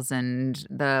girls and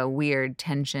the weird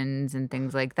tensions and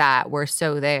things like that were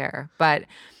so there. But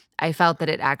I felt that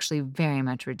it actually very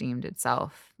much redeemed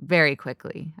itself very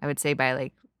quickly. I would say by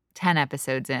like 10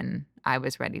 episodes in, I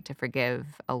was ready to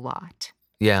forgive a lot.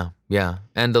 Yeah.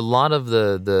 And a lot of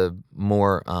the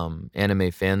more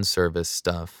anime fan service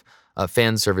stuff,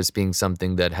 fan service being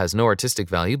something that has no artistic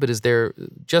value, but is there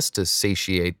just to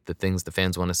satiate the things the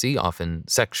fans want to see, often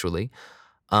sexually.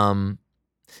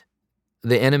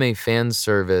 The anime fan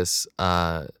service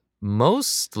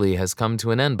mostly has come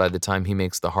to an end by the time he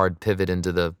makes the hard pivot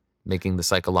into making the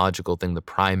psychological thing the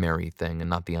primary thing and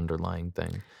not the underlying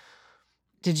thing.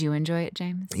 Did you enjoy it,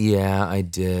 James? Yeah, I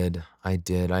did.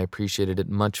 I appreciated it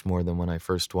much more than when I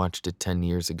first watched it 10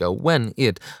 years ago, when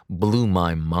it blew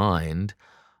my mind.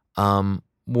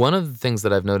 One of the things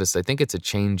that I've noticed, I think it's a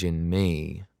change in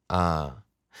me.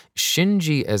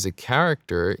 Shinji as a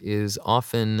character is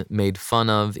often made fun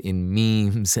of in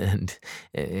memes and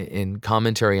in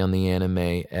commentary on the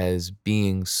anime as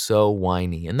being so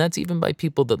whiny. And that's even by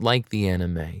people that like the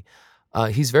anime.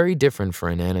 He's very different for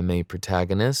an anime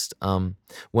protagonist.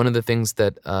 One of the things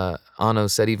that Anno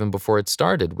said even before it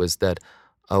started was that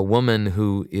a woman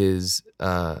who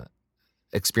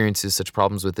experiences such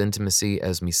problems with intimacy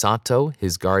as Misato,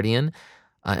 his guardian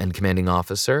and commanding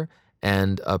officer,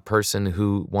 and a person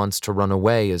who wants to run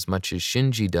away as much as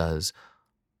Shinji does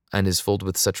and is filled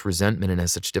with such resentment and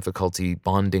has such difficulty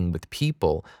bonding with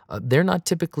people, they're not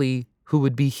typically who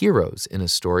would be heroes in a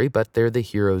story, but they're the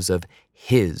heroes of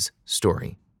his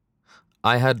story.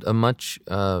 I had a much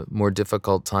more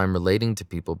difficult time relating to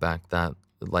people like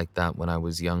that when I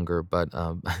was younger, but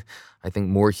I think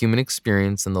more human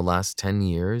experience in the last 10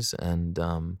 years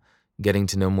and getting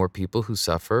to know more people who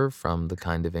suffer from the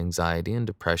kind of anxiety and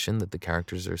depression that the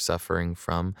characters are suffering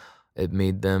from, it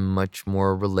made them much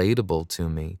more relatable to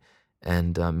me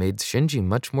and made Shinji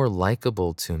much more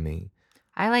likable to me.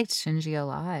 I liked Shinji a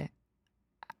lot.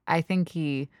 I think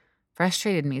he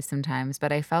frustrated me sometimes,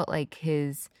 but I felt like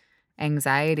his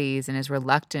anxieties and his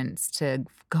reluctance to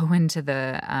go into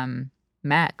the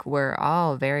mech were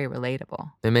all very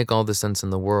relatable. They make all the sense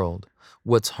in the world.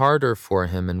 What's harder for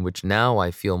him, and which now I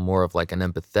feel more of like an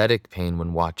empathetic pain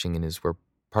when watching, and is where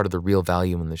part of the real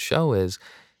value in the show is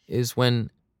when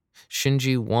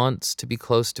Shinji wants to be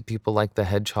close to people like the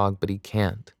hedgehog, but he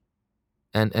can't.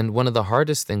 And one of the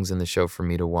hardest things in the show for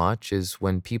me to watch is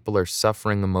when people are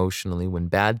suffering emotionally, when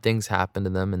bad things happen to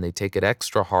them and they take it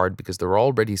extra hard because they're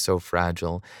already so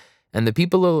fragile. And the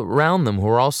people around them who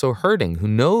are also hurting, who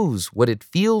knows what it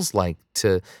feels like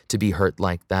to be hurt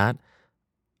like that,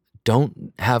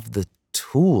 don't have the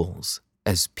tools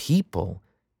as people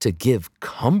to give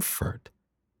comfort.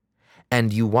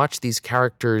 And you watch these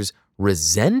characters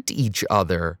resent each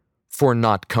other for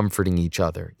not comforting each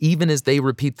other, even as they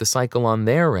repeat the cycle on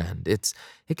their end. It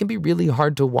can be really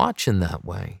hard to watch in that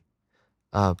way,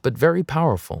 but very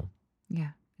powerful.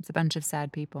 Yeah, it's a bunch of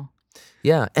sad people.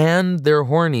 Yeah, and they're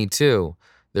horny too.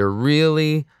 They're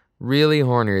really, really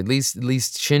horny. At least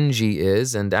Shinji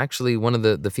is, and actually one of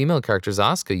the female characters,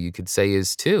 Asuka, you could say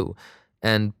is too.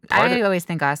 And I always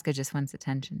think Asuka just wants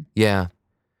attention. Yeah.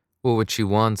 Well, what she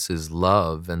wants is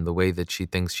love, and the way that she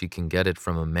thinks she can get it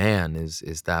from a man is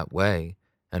that way.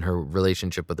 And her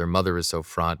relationship with her mother is so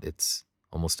fraught, it's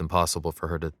almost impossible for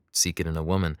her to seek it in a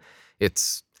woman.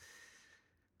 It's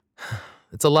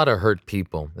a lot of hurt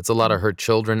people. It's a lot of hurt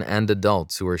children and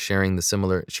adults who are sharing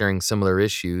similar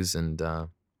issues, and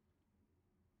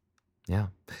Yeah.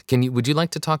 Would you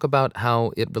like to talk about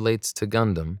how it relates to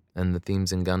Gundam and the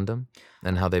themes in Gundam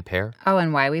and how they pair? Oh,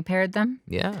 and why we paired them?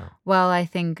 Yeah. Well, I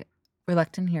think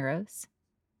reluctant heroes.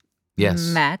 Yes.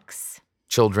 Mechs.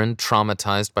 Children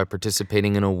traumatized by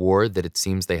participating in a war that it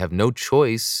seems they have no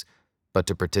choice but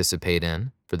to participate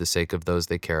in for the sake of those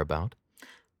they care about.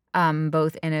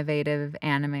 Both innovative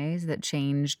animes that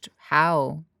changed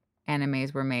how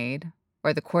animes were made,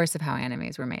 or the course of how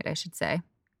animes were made, I should say.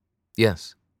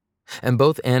 Yes. And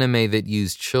both anime that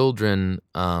use children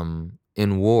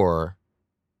in war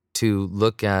to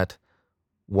look at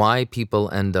why people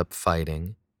end up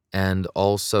fighting and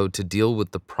also to deal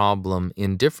with the problem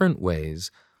in different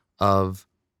ways of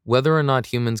whether or not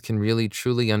humans can really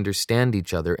truly understand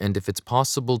each other and if it's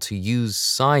possible to use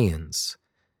science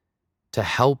to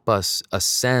help us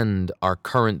ascend our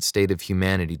current state of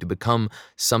humanity, to become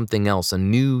something else, a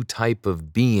new type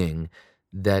of being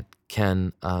that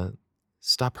can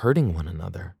stop hurting one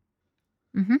another.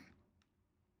 Mm-hmm.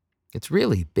 It's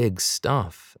really big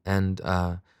stuff, and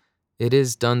it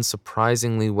is done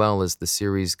surprisingly well as the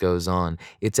series goes on.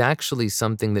 It's actually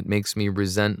something that makes me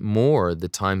resent more the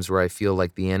times where I feel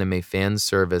like the anime fan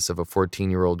service of a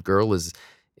 14-year-old girl is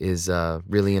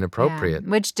really inappropriate. Yeah,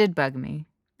 which did bug me.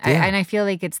 Yeah. And I feel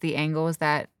like it's the angles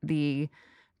that the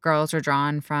girls are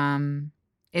drawn from.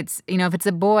 It's, if it's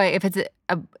a boy, if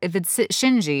it's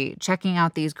Shinji checking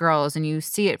out these girls and you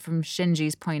see it from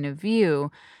Shinji's point of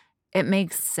view, it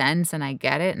makes sense and I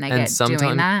get it and I get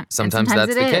doing that. Sometimes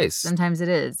that's the case. Sometimes it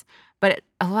is. But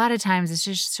a lot of times it's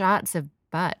just shots of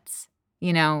butts,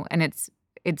 and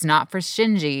it's not for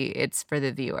Shinji, it's for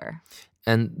the viewer.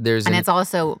 And it's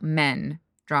also men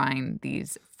drawing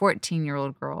these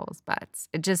 14-year-old girls' butts.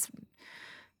 It just,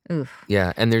 oof.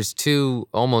 Yeah, and there's two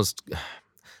almost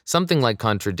something like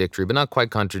contradictory, but not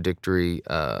quite contradictory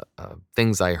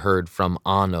things I heard from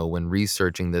Anno when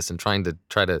researching this and trying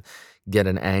to get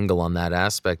an angle on that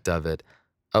aspect of it.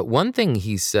 One thing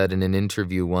he said in an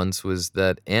interview once was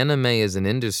that anime as an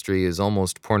industry is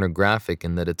almost pornographic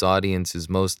in that its audience is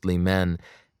mostly men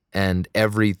and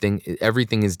everything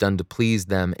is done to please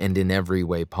them and in every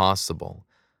way possible.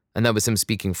 And that was him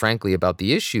speaking frankly about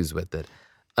the issues with it.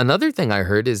 Another thing I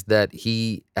heard is that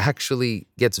he actually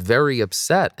gets very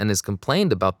upset and has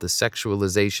complained about the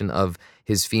sexualization of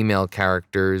his female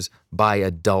characters by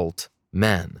adult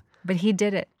men. But he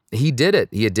did it. He did it.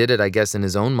 He did it, I guess, in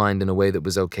his own mind in a way that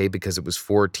was okay because it was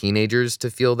for teenagers to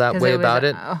feel that way about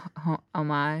it.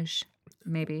 Homage,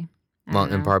 maybe. Well,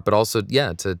 in part, but also,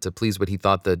 yeah, to please what he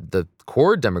thought the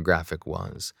core demographic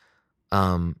was.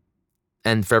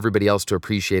 And for everybody else to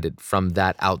appreciate it from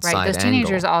that outside angle. Right, those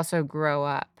teenagers also grow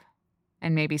up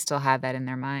and maybe still have that in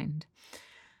their mind.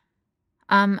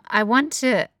 I want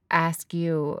to ask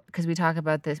you, because we try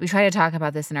to talk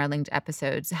about this in our linked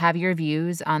episodes, have your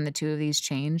views on the two of these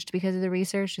changed because of the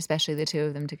research, especially the two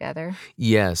of them together?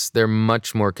 Yes, they're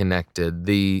much more connected.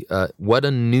 The What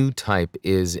a New Type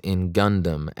is in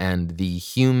Gundam and the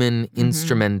Human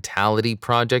Instrumentality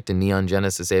Project in Neon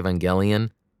Genesis Evangelion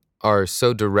are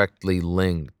so directly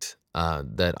linked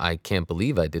that I can't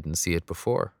believe I didn't see it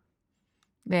before.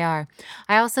 They are.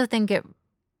 I also think it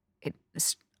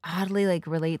oddly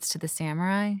relates to the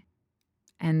samurai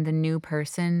and the new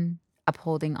person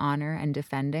upholding honor and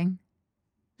defending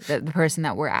the person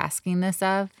that we're asking this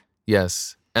of.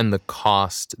 Yes, and the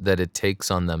cost that it takes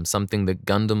on them, something that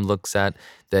Gundam looks at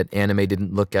that anime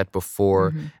didn't look at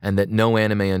before, and that no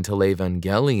anime until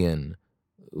Evangelion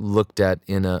looked at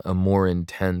in a more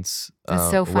intense It's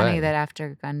so funny way. that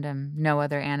after Gundam, no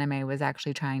other anime was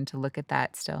actually trying to look at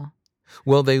that still.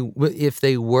 Well, if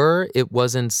they were, it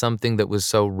wasn't something that was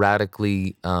so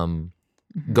radically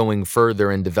going further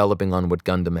and developing on what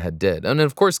Gundam had did. And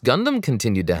of course, Gundam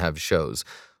continued to have shows.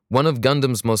 One of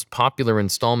Gundam's most popular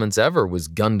installments ever was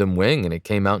Gundam Wing, and it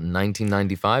came out in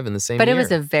 1995 in the same year. But it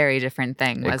was a very different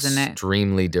thing, wasn't it?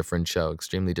 Extremely different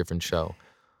show.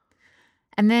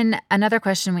 And then another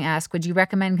question we ask, would you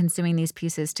recommend consuming these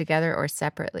pieces together or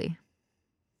separately?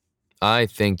 I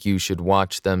think you should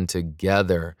watch them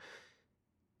together.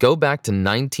 Go back to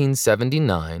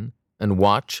 1979 and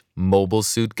watch Mobile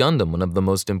Suit Gundam, one of the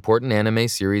most important anime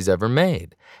series ever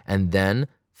made. And then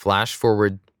flash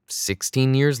forward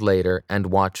 16 years later and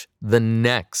watch the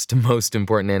next most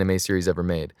important anime series ever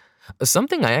made.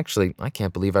 Something I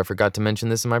can't believe I forgot to mention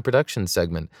this in my production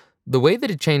segment. The way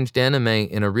that it changed anime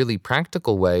in a really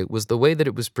practical way was the way that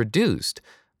it was produced.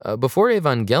 Before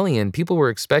Evangelion, people were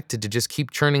expected to just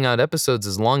keep churning out episodes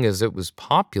as long as it was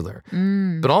popular.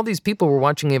 But all these people were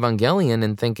watching Evangelion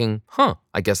and thinking,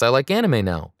 I guess I like anime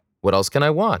now. What else can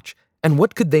I watch? And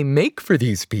what could they make for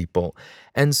these people?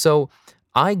 And so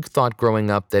I thought growing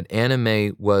up that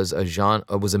anime was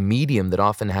a medium that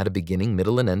often had a beginning,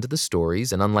 middle, and end to the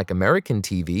stories, and unlike American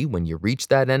TV, when you reached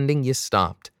that ending, you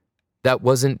stopped. That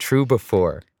wasn't true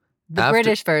before. The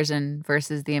British version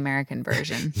versus the American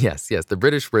version. Yes, the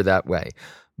British were that way.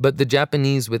 But the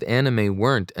Japanese with anime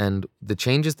weren't, and the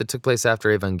changes that took place after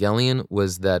Evangelion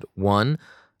was that, one,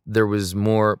 there was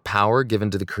more power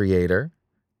given to the creator.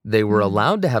 They were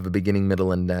allowed to have a beginning,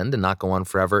 middle, and end and not go on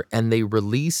forever, and they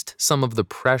released some of the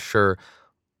pressure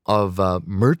of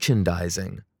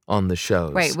merchandising on the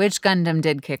shows. Right, which Gundam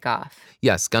did kick off.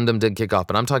 Yes, Gundam did kick off,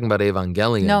 but I'm talking about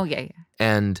Evangelion. No, yeah.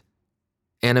 And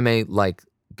anime like,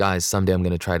 guys, someday I'm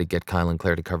going to try to get Kyle and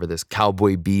Claire to cover this,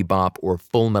 Cowboy Bebop or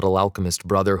Full Metal Alchemist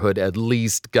Brotherhood, at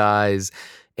least, guys.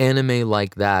 Anime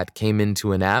like that came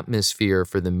into an atmosphere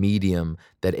for the medium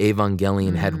that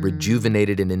Evangelion had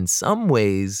rejuvenated and in some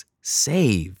ways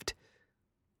saved.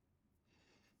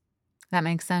 That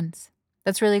makes sense.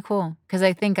 That's really cool, because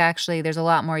I think actually there's a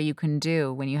lot more you can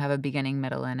do when you have a beginning,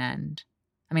 middle, and end.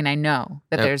 I mean, I know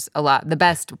that there's a lot. The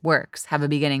best works have a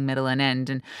beginning, middle, and end.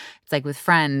 And it's like with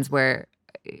Friends where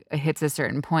it hits a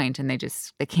certain point and they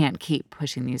can't keep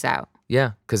pushing these out.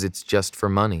 Yeah, because it's just for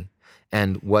money.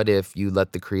 And what if you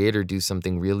let the creator do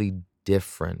something really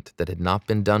different that had not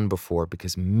been done before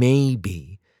because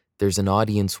maybe there's an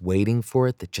audience waiting for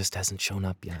it that just hasn't shown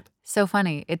up yet? So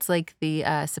funny. It's like the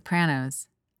Sopranos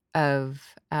of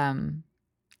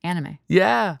anime.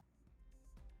 Yeah.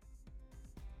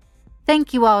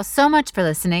 Thank you all so much for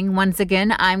listening. Once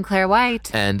again, I'm Claire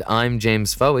White. And I'm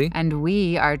James Foey. And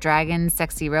we are Dragons,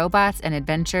 Sexy Robots, and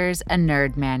Adventures, a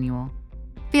Nerd Manual.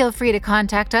 Feel free to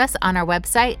contact us on our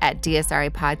website at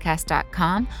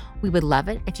dsrapodcast.com. We would love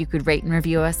it if you could rate and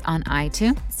review us on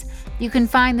iTunes. You can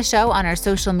find the show on our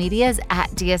social medias at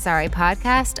DSRA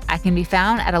Podcast. I can be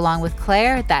found at Along with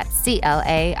Claire, that's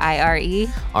CLAIRE.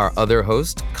 Our other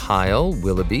host, Kyle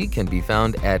Willoughby, can be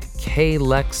found at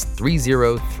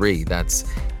KLEX303. That's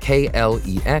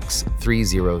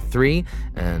KLEX303.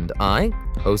 And I,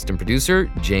 host and producer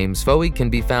James Foey, can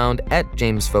be found at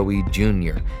James Foey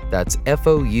Jr. That's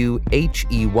FOUHEYJR.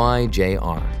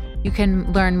 You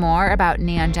can learn more about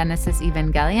Neon Genesis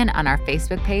Evangelion on our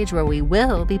Facebook page, where we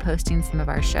will be posting some of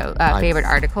our favorite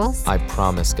articles. I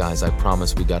promise, guys. I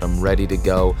promise we got them ready to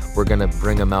go. We're going to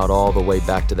bring them out all the way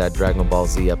back to that Dragon Ball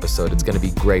Z episode. It's going to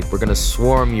be great. We're going to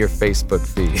swarm your Facebook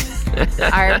feed.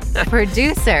 Our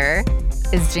producer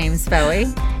is James Foey.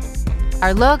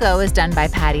 Our logo is done by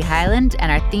Patty Hyland,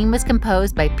 and our theme was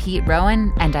composed by Pete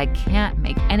Rowan, and I can't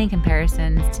make any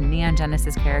comparisons to Neon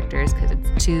Genesis characters because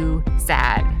it's too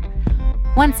sad.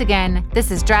 Once again, this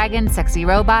is Dragons, Sexy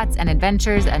Robots, and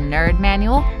Adventures, a Nerd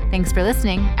Manual. Thanks for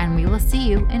listening, and we will see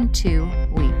you in 2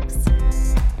 weeks.